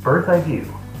BirdsEyeView,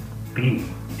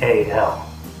 BAL.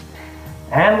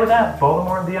 And with that,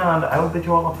 Baltimore and beyond, I will bid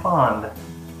you all a fond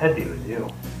adieu.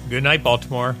 Good night,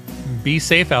 Baltimore. Be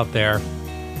safe out there,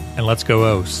 and let's go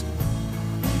O's.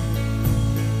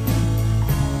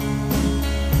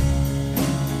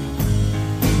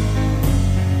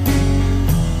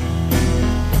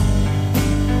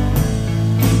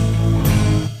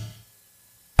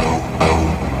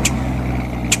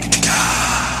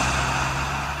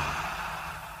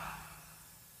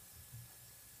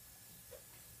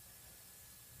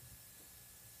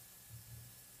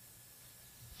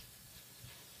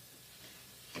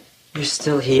 You're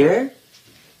still here?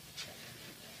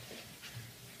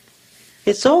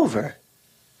 It's over.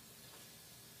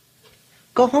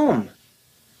 Go home.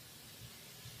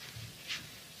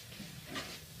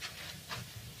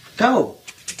 Go.